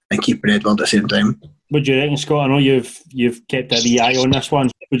money and keeping Edward at the same time. Would you reckon, Scott? I know you've kept a wee eye on this one.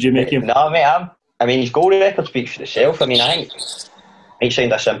 Would you make him? No, mate. I mean, his goal record speaks for itself. I mean, I think he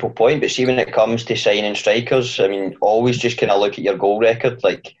signed a simple point, but see, when it comes to signing strikers, I mean, always just kind of look at your goal record.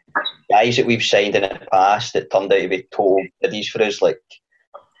 Like guys that we've signed in the past that turned out to be total biddies for us, like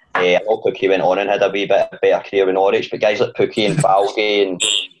I know Pukki went on and had a wee bit better career in Norwich, but guys like Pukki and Balgi and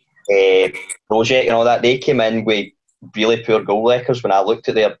Project and all that, they came in with really poor goal records. When I looked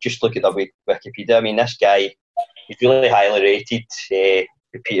at just look at their Wikipedia. I mean, this guy, he's really highly rated with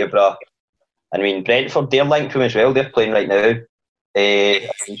Peterborough. I mean, Brentford, they're linked to him as well. They're playing right now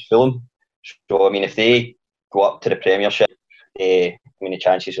against Fulham. So, I mean, if they go up to the Premiership, I mean, the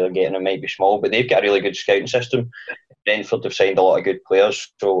chances of getting them might be small, but they've got a really good scouting system. Brentford have signed a lot of good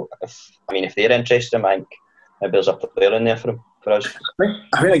players. So, if they're interested in him, I think maybe there's a player in there for us.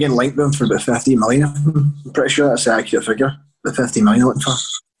 I think I get linked them for about 15 million. I'm pretty sure that's the accurate figure. The 15 million looking for.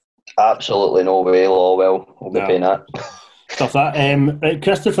 Absolutely no way, Lawwell will be paying that. Stuff that. Right,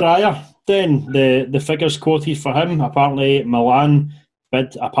 Christopher Ajer, then the figures quoted for him. Apparently Milan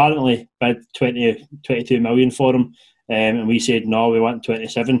bid 22 million for him, and we said no, we want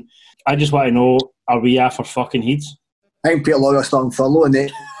 27. I just want to know, are we after fucking Heeds? I think Peter Lawwell still on furlough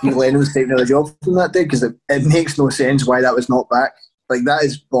and Neil Lennon's taking the job from that day, because it makes no sense why that was not back. Like, that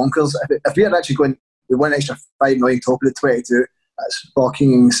is bonkers. If we had actually gone, we won an extra 5 million top of the 22, that's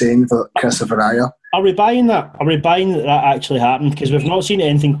fucking insane for Christopher Ajer. Are we buying that? Are we buying that actually happened? Because we've not seen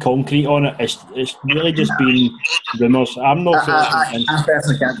anything concrete on it. It's really just been rumours. I'm not. I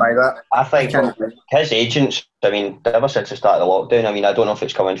personally can't buy that. I think his agents, I mean, ever since the start of the lockdown, I mean, I don't know if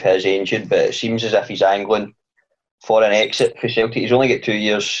it's coming for his agent, but it seems as if he's angling for an exit for Celtic. He's only got 2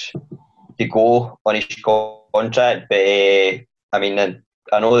 years to go on his contract, but I mean,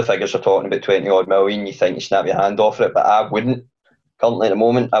 I know the figures are talking about 20 odd million. You think you snap your hand off it, but I wouldn't. Currently, at the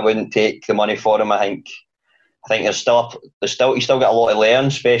moment, I wouldn't take the money for him. I think he's still got a lot to learn,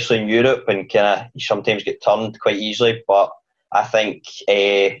 especially in Europe, and he sometimes get turned quite easily. But I think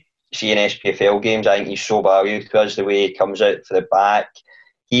seeing SPFL games, I think he's so valued because the way he comes out for the back.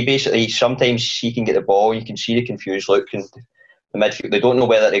 Sometimes he can get the ball, you can see the confused look, and the midfield, they don't know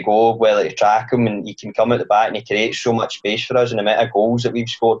whether to go, whether to track him, and he can come out the back and he creates so much space for us. And the amount of goals that we've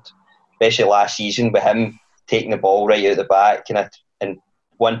scored, especially last season, with him taking the ball right out the back and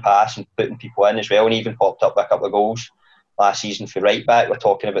one pass and putting people in as well, and even popped up with a couple of goals last season for right back. We're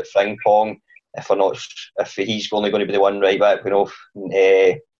talking about Frimpong. If he's only going to be the one right back, we know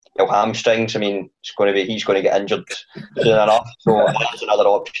hamstrings. I mean, he's going to get injured soon enough. So that's another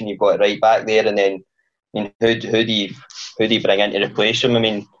option you've got right back there. And then, I mean, who do you bring in to replace him? I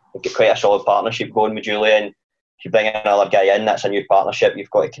mean, we've got quite a solid partnership going with Julian. If you bring another guy in, that's a new partnership you've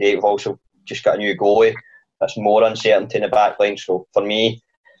got to create. We've also just got a new goalie. That's more uncertainty in the back line. So for me,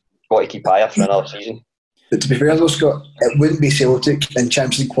 got to keep Ajer for another season. But to be fair though, Scott, it wouldn't be Celtic in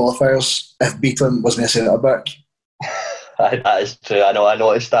Champions League qualifiers if Beaton wasn't a centre back. That is true. I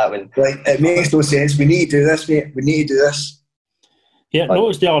noticed that when. Like, it makes no sense. We need to do this, mate. We need to do this. Yeah, I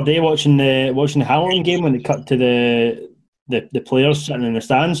noticed the other day watching the Hamilton game when they cut to the players sitting in the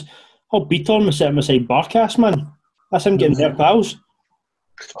stands. Oh, Beaton was sitting beside Barkas, man. That's him getting their pals.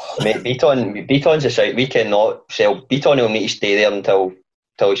 Mate, Beaton's a site. We cannot sell. Beaton will need to stay there until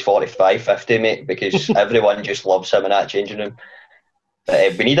he's 45, 50, mate, because everyone just loves him in that changing room.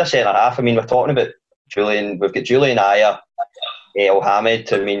 But we need a centre half. I mean, we're talking about Julian. We've got Julian Ajer,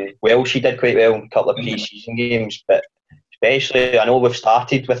 Elhamed. I mean, Welsh did quite well in a couple of pre-season games, but especially, I know we've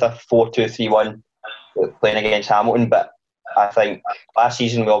started with a 4-2-3-1 playing against Hamilton, but I think last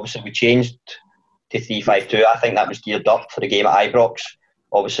season we changed to 3-5-2. I think that was geared up for the game at Ibrox.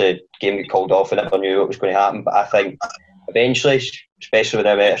 Obviously, the game got called off. We never knew what was going to happen, but I think eventually, especially with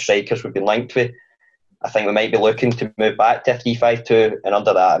the amount of strikers we've been linked with, I think we might be looking to move back to a 3-5-2, and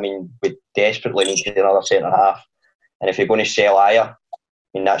under that, I mean, we desperately need another centre half. And if you're going to sell Ajer, I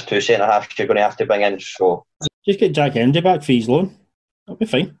mean, that's 2 centre halves you're going to have to bring in. So just get Jack Hendry back for his loan. That'll be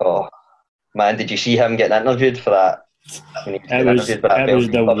fine. Oh man, did you see him getting interviewed for that? It was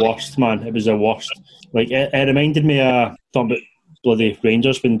the worst, man. It was the worst. Like it reminded me of talking about bloody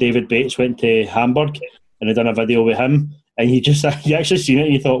Rangers when David Bates went to Hamburg and they done a video with him, and you actually seen it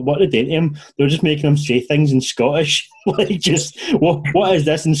and you thought, what are they doing to him? They were just making him say things in Scottish. Like, just what is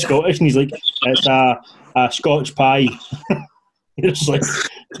this in Scottish? And he's like, it's a Scotch pie. It's like,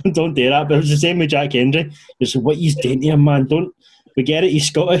 don't do that. But it was the same with Jack Hendry. It's like, what he's doing to him, man. We get it, he's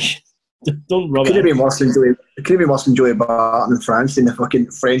Scottish. Don't rub it. Could have been worse than Joey Barton in France in the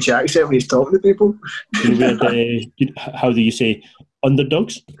fucking French accent when he's talking to people. How do you say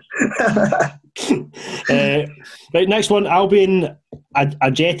underdogs? Right, next one, Albion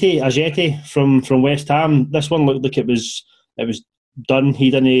Ajeti from West Ham. This one looked like it was done.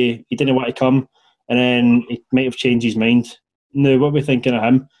 He didn't want to come, and then he might have changed his mind. Now, what are we thinking of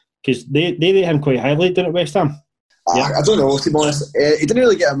him? Because they rate him quite highly, didn't it, West Ham? Yeah. I don't know, to be honest. He didn't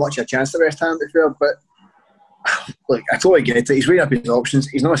really get much of a chance to West Ham, to be fair, but like, I totally get it. He's weighing up his options.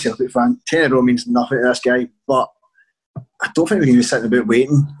 He's not a Celtic fan. 10 in a row means nothing to this guy, but I don't think we can be sitting about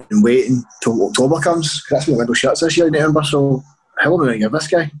waiting till October comes. That's when the window shuts this year in November, so how long are we going to give this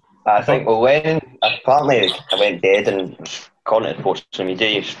guy? I think, well, Lennon, apparently I went dead, and according to social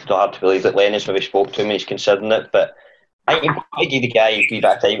media, it's not hard to believe that Lennon's maybe spoke to him and he's considering it, but I think I give the guy a wee bit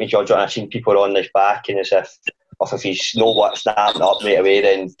of time with George, and I've seen people on his back, and as if he's no what's snapping up right away,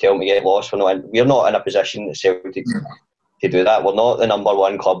 then tell him to get lost. We're not in a position at Celtic to do that. We're not the number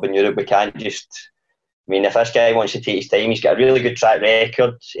one club in Europe. We can't just. I mean, if this guy wants to take his time, he's got a really good track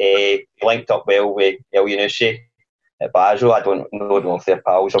record. He linked up well with El Yunusi at Basel. I don't know if they're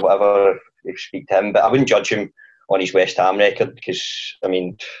pals or whatever. If you speak to him, but I wouldn't judge him on his West Ham record because, I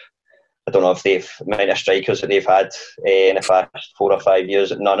mean, I don't know if they've many strikers that they've had in the past 4 or 5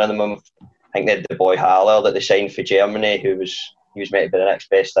 years. None of them have. I think they had the boy Haller that they signed for Germany, he was meant to be the next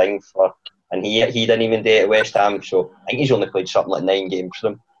best thing for, and he didn't even do it at West Ham. So I think he's only played something like 9 games for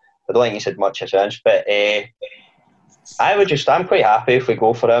them. I don't think he's had much of a chance, but I'm quite happy if we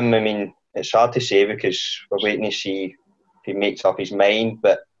go for him. I mean, it's hard to say because we're waiting to see if he makes up his mind.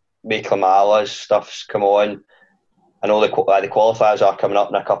 But with Klimala's stuff's come on. I know the qualifiers are coming up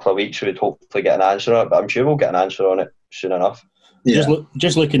in a couple of weeks, so we'd hopefully get an answer on it. But I'm sure we'll get an answer on it soon enough. Yeah.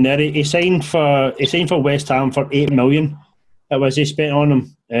 Just looking there, he signed for West Ham for $8 million. It was he spent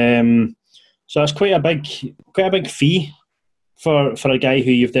on him. So that's quite a big fee for a guy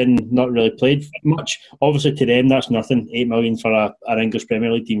who you've then not really played much. Obviously to them that's nothing. $8 million for an English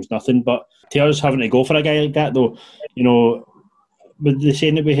Premier League team's nothing. But to us having to go for a guy like that though, you know, were they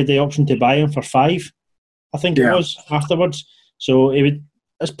saying that we had the option to buy him for $5? I think it was afterwards. So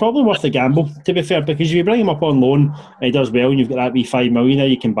it's probably worth the gamble, to be fair, because if you bring him up on loan and he does well and you've got that wee $5 million there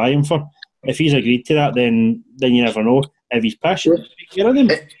you can buy him for. If he's agreed to that, then you never know. If he's passionate, get rid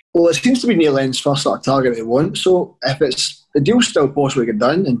of him. Well, it seems to be Neil Lennon's first sort of target they want. So if the deal's still possibly get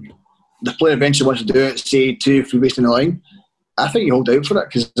done and the player eventually wants to do it, say 2-3 weeks in the line, I think you hold out for it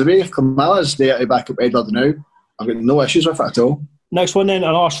because the way if Klimala's there to back up Edward now, I've got no issues with it at all. Next one then,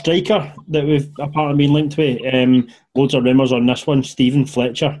 another striker that we've apparently been linked with. Loads of rumours on this one, Stephen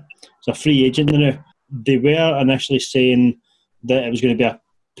Fletcher. It's a free agent now. They were initially saying that it was going to be a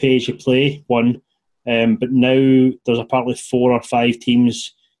pay-as-you-play one, but now there's apparently 4 or 5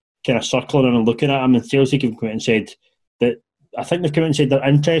 teams kind of circling him and looking at him, and Celtic have come out and said that, I think they've come out and said they're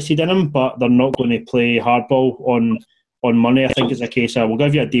interested in him, but they're not going to play hardball on money. I think it's a case of, we'll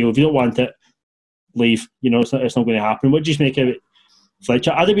give you a deal. If you don't want it, leave. You know, it's not going to happen. What do you make of it,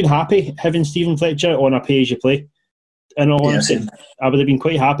 Fletcher? I'd have been happy having Stephen Fletcher on a pay-as-you-play. In all honesty, I would have been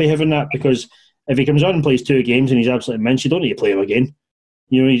quite happy having that, because if he comes on and plays 2 games and he's absolutely minced, you don't need to play him again.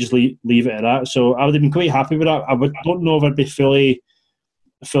 You know, you just leave it at that. So I would have been quite happy with that. Don't know if I'd be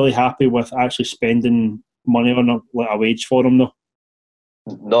fully happy with actually spending money on a wage for him, though.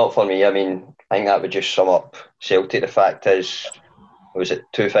 Not for me. I mean, I think that would just sum up Celtic. The fact is, was it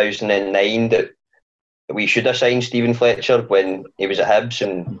 2009 that we should have signed Stephen Fletcher when he was at Hibs,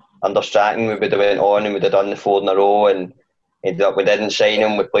 and under Stratton we would have went on and we'd have done the 4 in a row, and ended up we didn't sign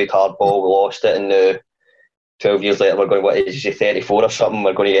him, we played hardball, we lost it, and now 12 years later we're going, what is he, 34 or something,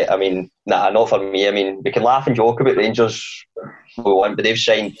 we're going to get, I mean, not for me. I mean, we can laugh and joke about Rangers we want, but they've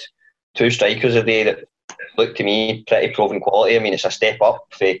signed 2 strikers a day that look to me pretty proven quality. I mean, it's a step up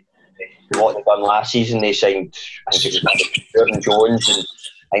for what they've done last season. They signed, I think it was Jordan Jones, and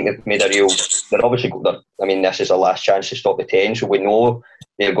I think they've made they're obviously, I mean, this is their last chance to stop the 10, so we know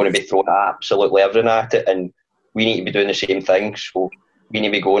they're going to be throwing absolutely everything at it, and we need to be doing the same thing. So we need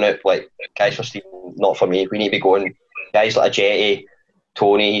to be going out like guys for Stephen, not for me. We need to be going guys like a Jetty,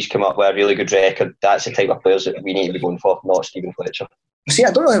 Tony. He's come up with a really good record. That's the type of players that we need to be going for, not Stephen Fletcher. See,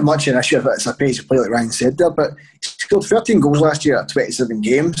 I don't really have much of an issue if it's a pace of play, like Ryan said there, but he scored 13 goals last year at 27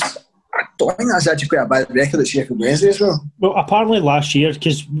 games. I don't think that's actually quite a bad record at Sheffield Wednesday as well. Well, apparently last year,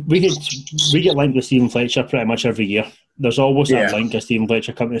 because we get linked with Stephen Fletcher pretty much every year. There's always that link of Stephen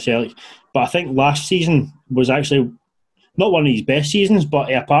Fletcher coming to Celtic. But I think last season was actually not one of his best seasons, but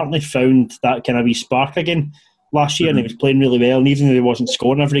he apparently found that kind of wee spark again last year, and he was playing really well. And even though he wasn't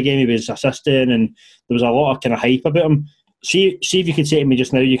scoring every game, he was assisting, and there was a lot of kind of hype about him. See if you could say to me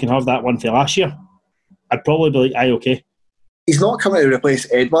just now, you can have that one for last year. I'd probably be like, aye, okay. He's not coming to replace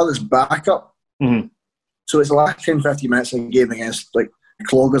Edouard as backup. Mm-hmm. So it's the last 10-15 minutes of the game against like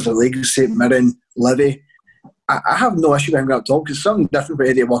Cloggers, the Leagues, St Mirren, Livy. I have no issue with him going up top because it's something different for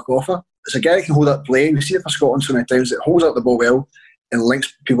Eddie to work off of. It's a guy that can hold up play. We see it for Scotland so many times. It holds up the ball well and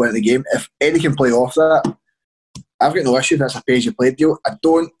links people into the game. If Eddie can play off that, I've got no issue if that's a pay-as-you-play deal. I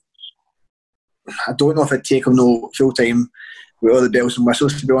don't know if I'd take him no full-time with all the bells and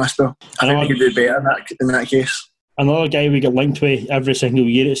whistles, to be honest, though. I think he could do better in that case. Another guy we get linked with every single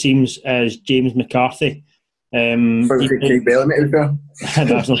year, it seems, is James McCarthy. Craig Bellamy, to be fair.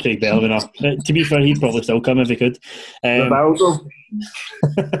 That's not Craig Bellamy, no. To be fair, he'd probably still come if he could.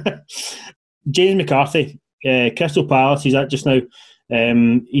 James McCarthy, Crystal Palace, he's at just now.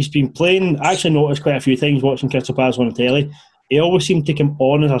 He's been playing, I actually noticed quite a few things watching Crystal Palace on the telly. He always seemed to come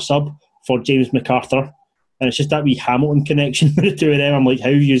on as a sub for James MacArthur, and it's just that wee Hamilton connection with the two of them. I'm like, how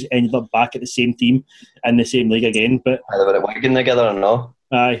you ended up back at the same team in the same league again? But they were at Wigan together or no?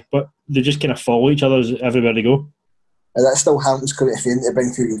 Aye, but they just kind of follow each other everywhere they go. And that's still Hamilton's correct thing to bring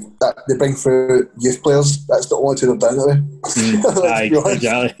through. That they bring through youth players. That's the only two they've done it. Aye,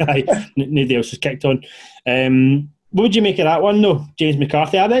 exactly. Aye, nobody else has kicked on. What would you make of that one though, James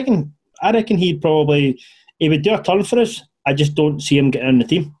McCarthy? I reckon he would do a turn for us. I just don't see him getting in the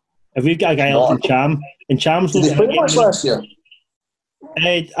team. If we've got a guy like Cham, and Cham's did he play much last year?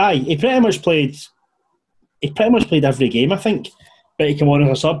 Aye, he pretty much played every game, I think, but he came on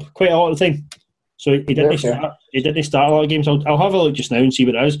as a sub quite a lot of the time. So he didn't start. He didn't start a lot of games. I'll have a look just now and see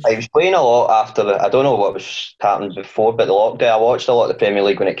what it is. He was playing a lot after I don't know what was happened before, but the lockdown. I watched a lot of the Premier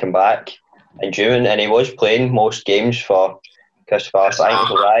League when it came back in June, and he was playing most games for Crystal Palace. I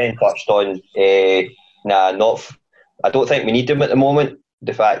think Ryan touched on. I don't think we need him at the moment.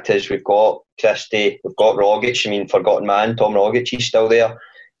 The fact is, we've got Christie, we've got Rogic. I mean, forgotten man, Tom Rogic, he's still there.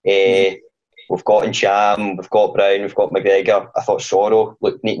 We've got Ncham, we've got Brown, we've got McGregor. I thought Soro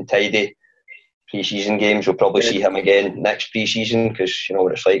looked neat and tidy. Pre-season games, we'll probably see him again next pre-season because you know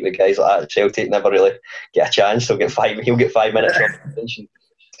what it's like with guys like that. Celtic never really get a chance. He'll get 5 minutes in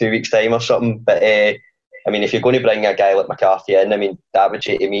 2 weeks' time or something. But I mean, if you're going to bring a guy like McCarthy in, I mean, that would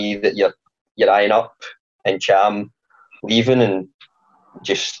say to me that you're eyeing up Ncham leaving and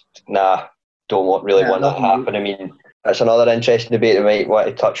just don't really want that to happen. I mean, that's another interesting debate we might want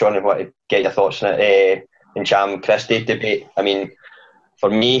to touch on and want to get your thoughts on it. Ncham Christie debate. I mean, for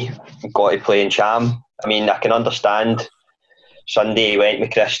me, I've got to play Ncham. I mean, I can understand Sunday he went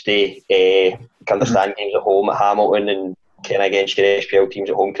with Christie. I can understand games at home at Hamilton and kind of against your SPL teams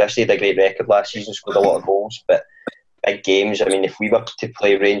at home. Christie had a great record last season, scored a lot of goals, but big games. I mean, if we were to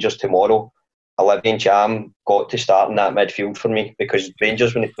play Rangers tomorrow, Olivier Ncham got to start in that midfield for me because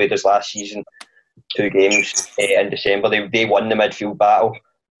Rangers, when they played us last season, 2 games in December, they won the midfield battle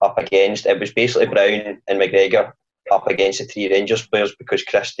up against, it was basically Brown and McGregor up against the 3 Rangers players because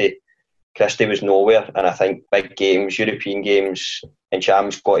Christie was nowhere, and I think big games, European games,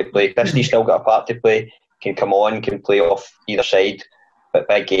 Ncham's got to play. Christie's still got a part to play, can come on, can play off either side, but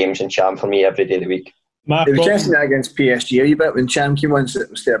big games, Ncham for me every day of the week. It was testing that against PSG a wee bit when Ncham came on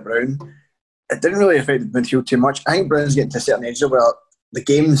instead of Brown. It didn't really affect the midfield too much. I think Brown's getting to a certain age where the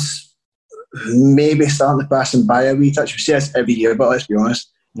game's maybe starting to pass him by a wee touch. We see this every year, but let's be honest.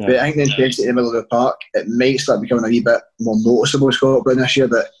 Yeah. But I think the intensity in the middle of the park, it might start becoming a wee bit more noticeable Scott Brown this year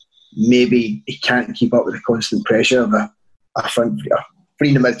that maybe he can't keep up with the constant pressure of a front three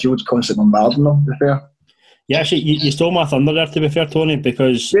in the midfield, constant bombarding them, to be fair. Yeah, actually, you stole my thunder there, to be fair, Tony,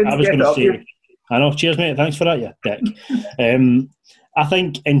 because I was going to say... I know, cheers, mate, thanks for that, you dick. I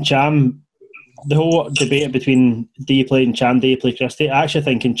think Ncham, the whole debate between do you play Ncham, do you play Christie, I actually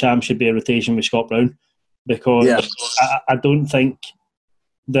think Ncham should be a rotation with Scott Brown because I don't think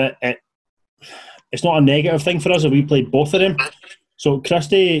that it's not a negative thing for us if we play both of them. So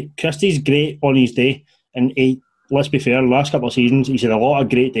Christie's great on his day, and let's be fair, the last couple of seasons he's had a lot of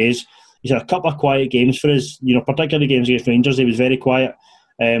great days. He's had a couple of quiet games for us, particularly games against Rangers. He was very quiet.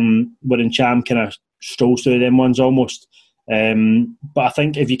 wherein Cham kind of strolls through them ones almost. But I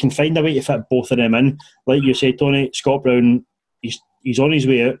think if you can find a way to fit both of them in, like you say, Tony, Scott Brown, he's on his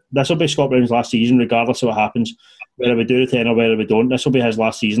way out. This will be Scott Brown's last season, regardless of what happens, whether we do return or whether we don't. This will be his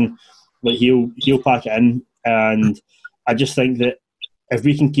last season. Like he'll pack it in, and I just think that if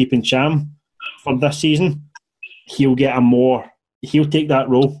we can keep in Cham for this season, he'll take that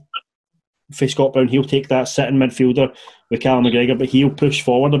role for Scott Brown. He'll take that sitting midfielder with Callum McGregor, but he'll push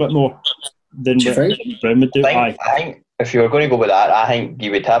forward a bit more than Brown would do. I think if you were going to go with that, I think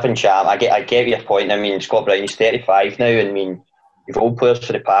you would have in Cham. I get your point. I mean, Scott Brown, he's 35 now, and I mean, you've old players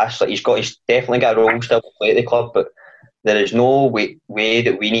for the past. Like he's definitely got a role still to play at the club, but there is no way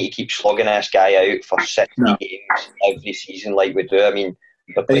that we need to keep slogging this guy out for 60 games every season like we do. I mean,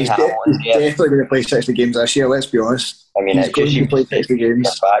 he's definitely going to play 60 games this year, let's be honest. I mean, he's going to play 60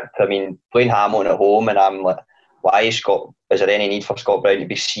 games. Fact, I mean, playing Hamilton at home, and I'm like, is there any need for Scott Brown to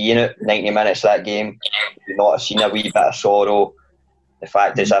be seeing it 90 minutes of that game? You've not seen a wee bit of Sorrow. The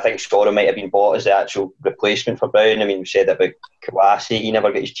fact is, I think Sorrow might have been bought as the actual replacement for Brown. I mean, we said about Kawasi, he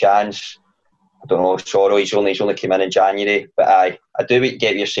never got his chance. I don't know, Sorrow, he's only came in January. But I do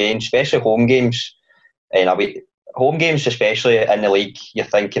get what you're saying, especially home games. And home games, especially in the league, you're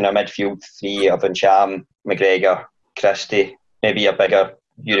thinking a midfield three of Cham, McGregor, Christie, maybe a bigger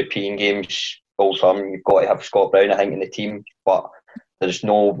European games. All time, you've got to have Scott Brown, I think, in the team. But there's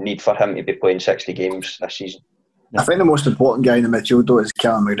no need for him to be playing 60 games this season. I think the most important guy in the midfield, though, is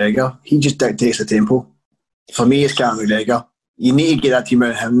Callum McGregor. He just dictates the tempo. For me, it's Callum McGregor. You need to get that team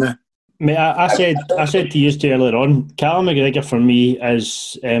around him now. Mate, I said to you earlier on, Callum McGregor for me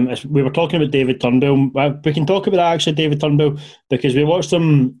is, we were talking about David Turnbull. We can talk about that actually, David Turnbull, because we watched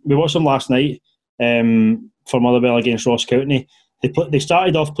him last night for Motherwell against Ross County. They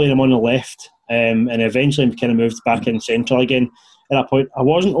started off playing him on the left, and eventually kind of moved back in central again. At that point, I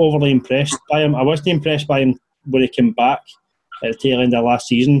wasn't overly impressed by him. I wasn't impressed by him when he came back at the tail end of last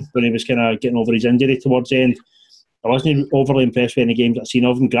season, when he was kind of getting over his injury towards the end. I wasn't overly impressed with any games I've seen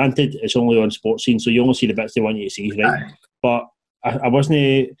of him. Granted, it's only on Sports Scene, so you only see the bits they want you to see, right? Aye. But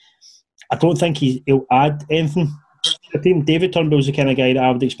I don't think he'll add anything to the team. David Turnbull's the kind of guy that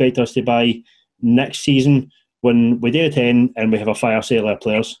I would expect us to buy next season when we do a 10 and we have a fire sale of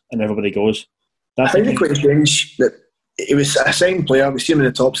players and everybody goes. I think it's quite strange that it was a signed player. We see him in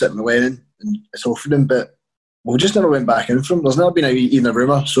the top sitting in the Lennon and it's offered him, but we just never went back in for him. There's never been even a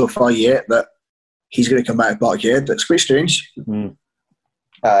rumour so far yet that he's going to come back to Parkhead. It's quite strange. Mm.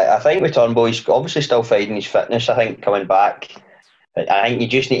 I think with Turnbull, he's obviously still finding his fitness. I think coming back, I think you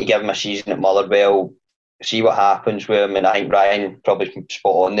just need to give him a season at Motherwell, see what happens with him. And I think Ryan probably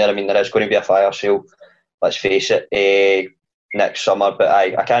spot on there. I mean, there is going to be a fire sale, let's face it, next summer. But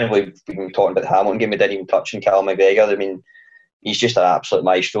I can't believe we've been talking about the Hamilton game. We didn't even touch on Callum McGregor. I mean, he's just an absolute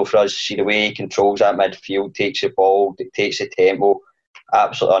maestro for us. See the way he controls that midfield, takes the ball, dictates the tempo,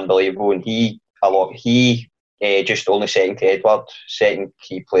 absolutely unbelievable. And he just only second to Edward, second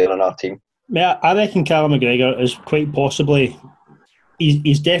key player on our team. Yeah, I reckon Callum McGregor is quite possibly,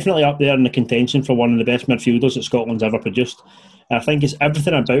 he's definitely up there in the contention for one of the best midfielders that Scotland's ever produced. And I think it's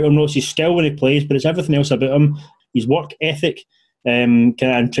everything about him. Not his skill when he plays, but it's everything else about him. His work ethic, and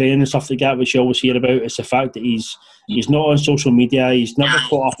training and stuff like that, which you always hear about. It's the fact that he's not on social media. He's never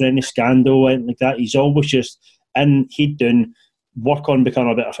caught up in any scandal or anything like that. He's always just in he'd done work on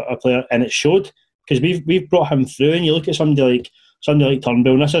becoming a better a player, and it showed because we've brought him through. And you look at somebody like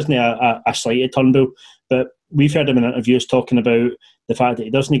Turnbull. And this isn't a slight at Turnbull, but we've heard him in interviews talking about the fact that he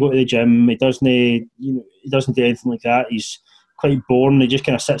doesn't go to the gym. He doesn't do anything like that. He's quite boring. He just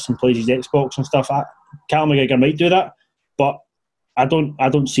kind of sits and plays his Xbox and stuff. Callum McGregor might do that, but I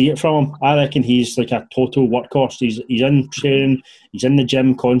don't see it from him. I reckon he's like a total workhorse. He's in training. He's in the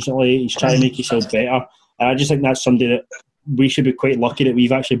gym constantly. He's trying to make himself better. And I just think that's somebody that we should be quite lucky that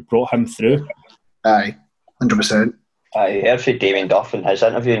we've actually brought him through. Aye, 100%. I heard from Damien Duff in his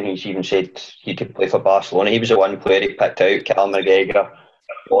interview, and he's even said he could play for Barcelona. He was the one player he picked out, Callum McGregor.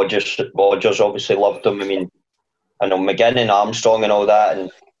 Rodgers obviously loved him. I mean, I know McGinn and Armstrong and all that,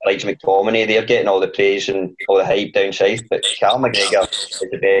 and Riggs McTominay, they're getting all the praise and all the hype down south, but Callum McGregor is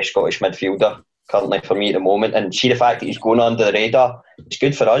the best Scottish midfielder currently for me at the moment. And see the fact that he's going under the radar, it's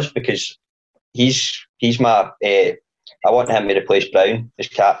good for us because he's my I want him to replace Brown as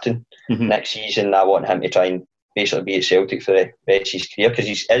captain next season. I want him to try and basically be at Celtic for the rest of his career because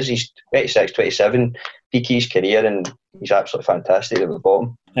he's 26, 27, peak his career, and he's absolutely fantastic at the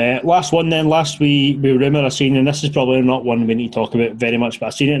bottom. Last we rumour I've seen, and this is probably not one we need to talk about very much, but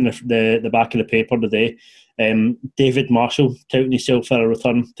I've seen it in the back of the paper today. David Marshall touting himself for a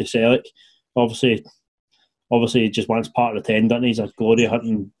return to Celtic. Obviously obviously he just wants part of the 10, doesn't he? He's a glory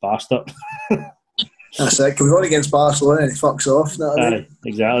hunting bastard. That's it. Can we go against Barcelona and he fucks off?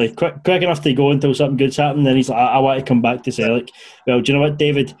 Exactly. Quick enough to go until something good's happening, then he's like, I want to come back to Celtic. Well, do you know what,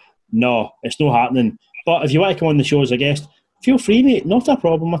 David? No, it's not happening. But if you want to come on the show as a guest, feel free, mate. Not a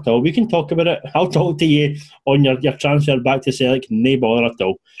problem at all. We can talk about it. I'll talk to you on your transfer back to Celtic. No bother at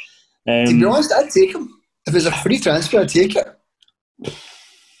all. To be honest, I'd take him. If it's a free transfer, I'd take it.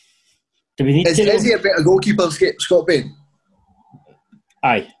 Do we need is he a better goalkeeper than Scott Bain?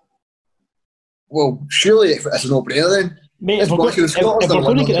 Aye. Well, surely it's a no-brainer then. Mate, if we're going to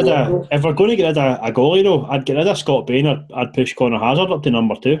get rid of a goalie, though, I'd get rid of Scott Bain. I'd push Conor Hazard up to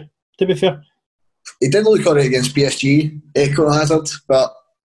number 2, to be fair. He did look on it against PSG, Conor Hazard, but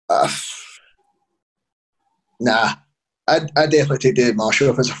nah. I'd definitely take David Marshall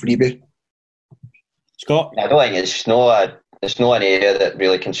if it's a freebie. Scott? I don't think it's not an area that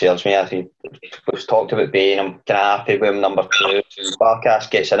really concerns me. I think we've talked about Bain. I'm kind of happy with him number 2.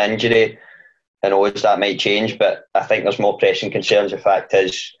 Barkas gets an injury. I know that might change, but I think there's more pressing concerns. The fact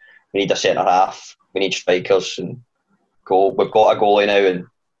is, we need a centre half, we need strikers, and we've got a goalie now, and I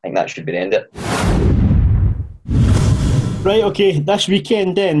think that should be the end of it. Right, okay, this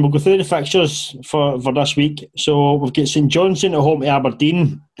weekend then, we'll go through the fixtures for this week. So we've got St Johnstone at home to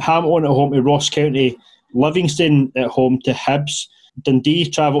Aberdeen, Hamilton at home to Ross County, Livingston at home to Hibs,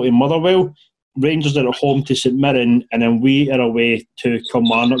 Dundee travel to Motherwell, Rangers are at home to St Mirren, and then we are away to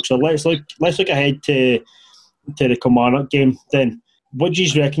Kilmarnock. So let's look ahead to the Kilmarnock game then. What do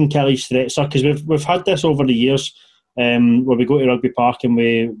you reckon Kelly's threats are? Because we've had this over the years, where we go to Rugby Park and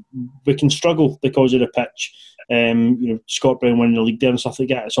we can struggle because of the pitch. Scott Brown winning the league there and stuff like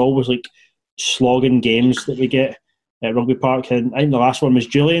that. It's always like slogging games that we get at Rugby Park. And I think the last one was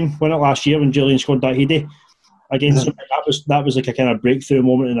Julian won it last year when Julian scored that heady against him. That was like a kind of breakthrough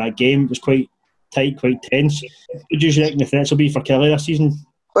moment in that game. It was quite tight, quite tense. What do you reckon the threats will be for Kelly this season?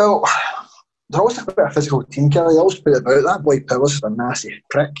 Well, they're always a bit of a physical team, Kelly. I always put it about that. Boy Powers is a nasty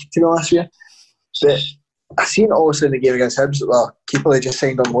prick, to be honest with you. But I seen also in the game against Hibs that the keeper they just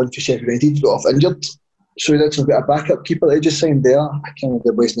signed on loan for Sheffield United got off injured. So that's a bit of backup keeper they just signed there. I can't remember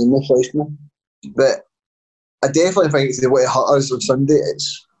the boy's name, but I definitely think it's the way it hurt us on Sunday.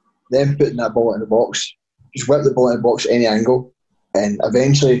 It's them putting that ball in the box. Just whip the ball in the box at any angle, and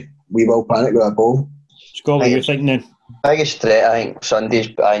eventually we will panic with that ball. Scott, what are you thinking then? Biggest threat, I think, Sundays.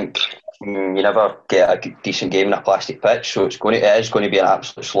 I think you never get a decent game in a plastic pitch, so it is going to be an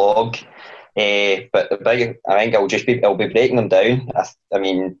absolute slog. But the big, I think it'll be breaking them down. I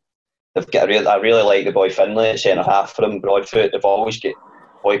mean, they've got I really like the boy Finlay at centre half for them. Broadfoot, they've always got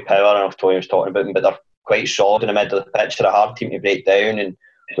boy power. I don't know if Tony was talking about them, but they're quite solid in the middle of the pitch. They're a hard team to break down, and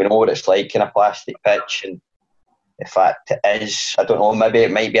we know what it's like in a plastic pitch. And in fact, it is. I don't know. Maybe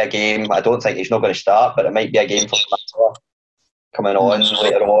it might be a game. I don't think he's not going to start, but it might be a game for Matsala coming on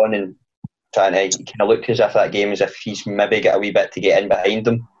later on and trying to kind of look as if that game is if he's maybe got a wee bit to get in behind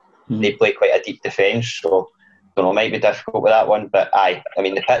them. They play quite a deep defence, so I don't know. It might be difficult with that one, but I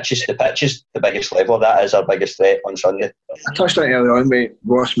mean the pitch is the biggest level. That is our biggest threat on Sunday. I touched on it earlier on with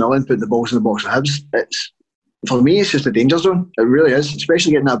Ross Millen putting the balls in the box of Hibs. For me, it's just a danger zone. It really is,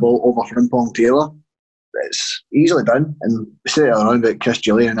 especially getting that ball over Frimpong Taylor. It's easily done, and we said earlier on about Chris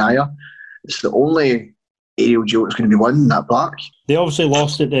Julian and Ayer. It's the only aerial duel that's going to be won in that park. They obviously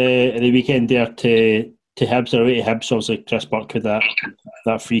lost at the weekend there to Hibs, or away to Hibs. Obviously, Chris Burke with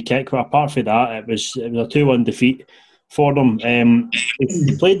that free kick. But apart from that, it was a 2-1 defeat for them.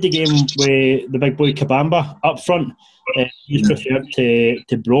 They played the game with the big boy Kabamba up front. He preferred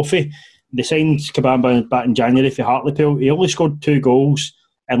to Brophy. They signed Kabamba back in January for Hartlepool. He only scored 2 goals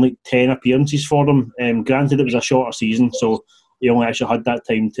in like 10 appearances for them. Granted, it was a shorter season, so he only actually had that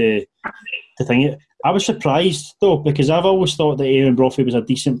time to think it. I was surprised though, because I've always thought that Aaron Brophy was a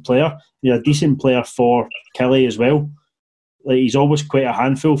decent player. He's a decent player for Kelly as well. Like, he's always quite a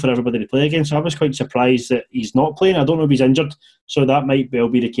handful for everybody to play against. So I was quite surprised that he's not playing. I don't know if he's injured, so that might well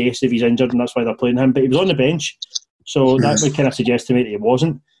be the case if he's injured and that's why they're playing him. But he was on the bench, so that would kind of suggest to me that he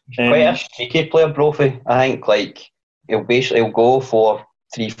wasn't. Quite a streaky player, Brophy. I think he'll go for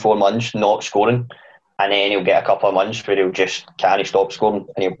 3-4 months not scoring, and then he'll get a couple of months where he'll just can't stop scoring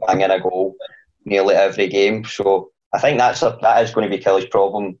and he'll bang in a goal nearly every game. So I think that is going to be Kelly's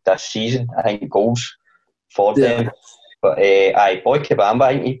problem this season. I think goals for them. But boy Kabamba,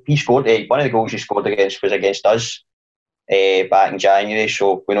 I think he scored. One of the goals he scored was against us back in January.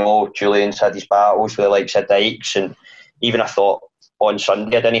 So we know Julian's had his battles with the likes of Dykes, and even I thought on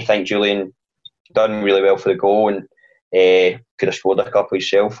Sunday I didn't think Julian done really well for the goal and could have scored a couple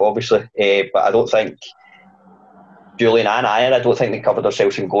himself, obviously. But I don't think Julian and Ayer, I don't think they covered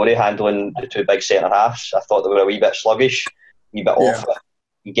themselves in glory handling the two big centre halves. I thought they were a wee bit sluggish, a wee bit off it.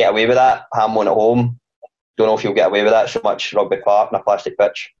 You get away with that. Hamlin at home. Don't know if you'll get away with that so much. Rugby Park and a plastic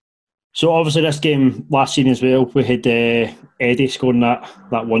pitch. So obviously this game last season as well, we had Eddie scoring that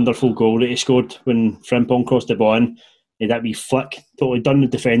wonderful goal that he scored when Frimpong crossed the ball in. He had that wee flick, totally done the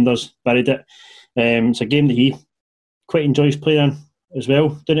defenders, buried it. It's a game that he quite enjoys playing in as well,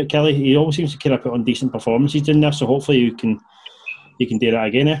 doesn't it, Kelly? He always seems to kind of put on decent performances in there, so hopefully you can do that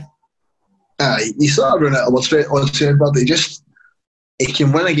again, eh? He sort of run it a little straight, but he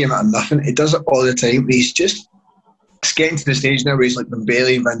can win a game out of nothing. He does it all the time. He's getting to the stage now where he's like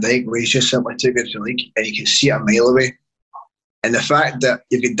Bailey and Van Dijk, where he's just simply too good for the league, and you can see it a mile away. And the fact that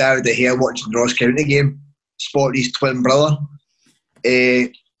you've got David De Gea watching the Ross County game, spot his twin brother,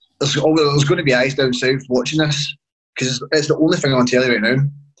 there's going to be eyes down south watching this, because it's the only thing on telly right now.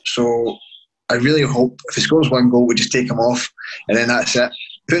 So I really hope if he scores one goal, we just take him off, and then that's it.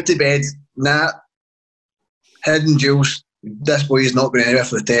 Put to bed, hidden jewels. This boy is not going anywhere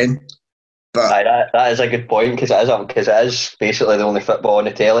for the 10. But that is a good point, because it is basically the only football on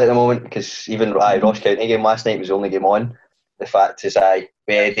the telly at the moment. Because even Ross County game last night was the only game on. The fact is,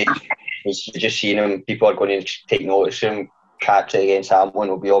 Eddie, you're just seeing him. People are going to take notice of him. Catch it against Hamlin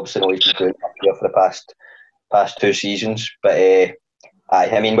will be obviously what he's been doing up here for the past 2 seasons. But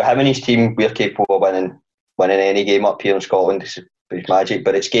I mean, with him and his team, we're capable of winning any game up here in Scotland. It's magic.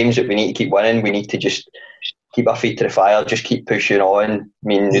 But it's games that we need to keep winning. We need to just keep our feet to the fire, just keep pushing on. I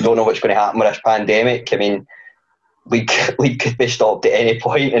mean, you don't know what's going to happen with this pandemic. I mean, league could be stopped at any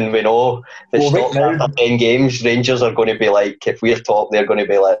point, and we know if it's stopped after 10 games, Rangers are going to be like, if we're top, they're going to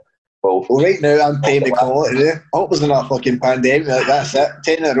be like, well right now I'm paying the call it. I hope there's not a fucking pandemic. That's it.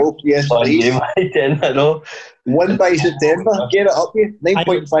 10 in a row. Yes, please. 10 in a row. 1 by September. Get it up here.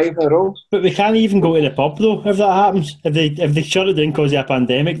 9.5 in a row. But we can't even go to the pub though if that happens. If they shut it down because of a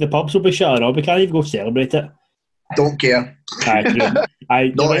pandemic, the pubs will be shut up. We can't even go celebrate it. Don't care.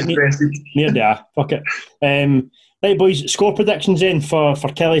 Not interested. Near there. Fuck it. Right, boys. Score predictions then for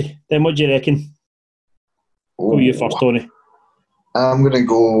Kelly. Then what do you reckon? Go you first, Tony. I'm going to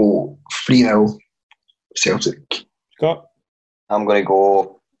go 3-0 Celtic. Scott? I'm going to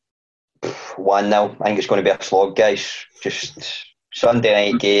go 1-0. I think it's going to be a slog, guys. Just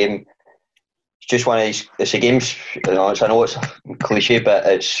Sunday night game. It's just one of these. It's the games. I know it's a cliche, but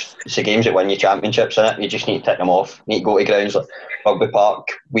it's the games that win you championships. In it, you just need to tick them off. You need to go to grounds like Rugby Park.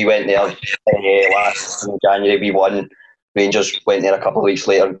 We went there last January. We won. Rangers went there a couple of weeks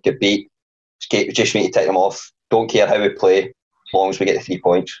later. Get beat. Just need to tick them off. Don't care how we play, as long as we get the 3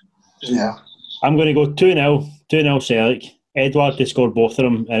 points. Yeah. I'm going to go 2-0. 2-0 Celtic. Edward to score both of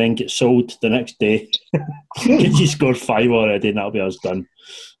them and then get sold the next day. Because he scored 5 already, and that'll be us done.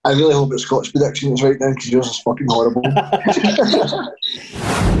 I really hope it's Scott's predictions right now, because yours is fucking horrible.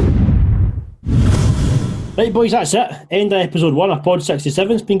 Right, boys, that's it. End of episode 1 of Pod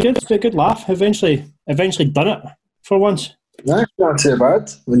 67. It's been good. It's been a good laugh. Eventually done it for once. No, it's not too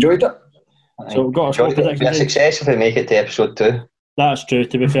bad. Enjoyed it. So we've got our score predictions. It'll be a success if we make it to episode 2. That's true,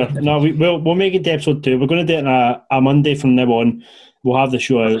 to be fair. No, we'll make it to episode 2. We're going to do it on a Monday from now on. We'll have the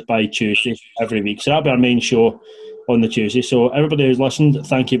show out by Tuesday every week. So that'll be our main show on the Tuesday. So everybody who's listened,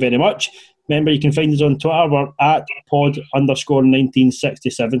 thank you very much. Remember, you can find us on Twitter. We're at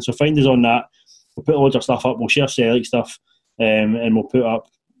pod_1967. So find us on that. We'll put loads of stuff up. We'll share Celtic stuff. And we'll put up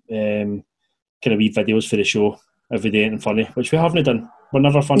kind of wee videos for the show every day and funny, which we haven't done. We're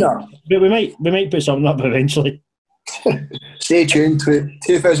never funny. No. But we might put something up eventually. Stay tuned to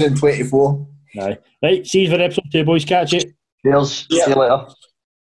 2024. Aye. Right, see you for episode 2, boys. Catch it. Cheers. See you later.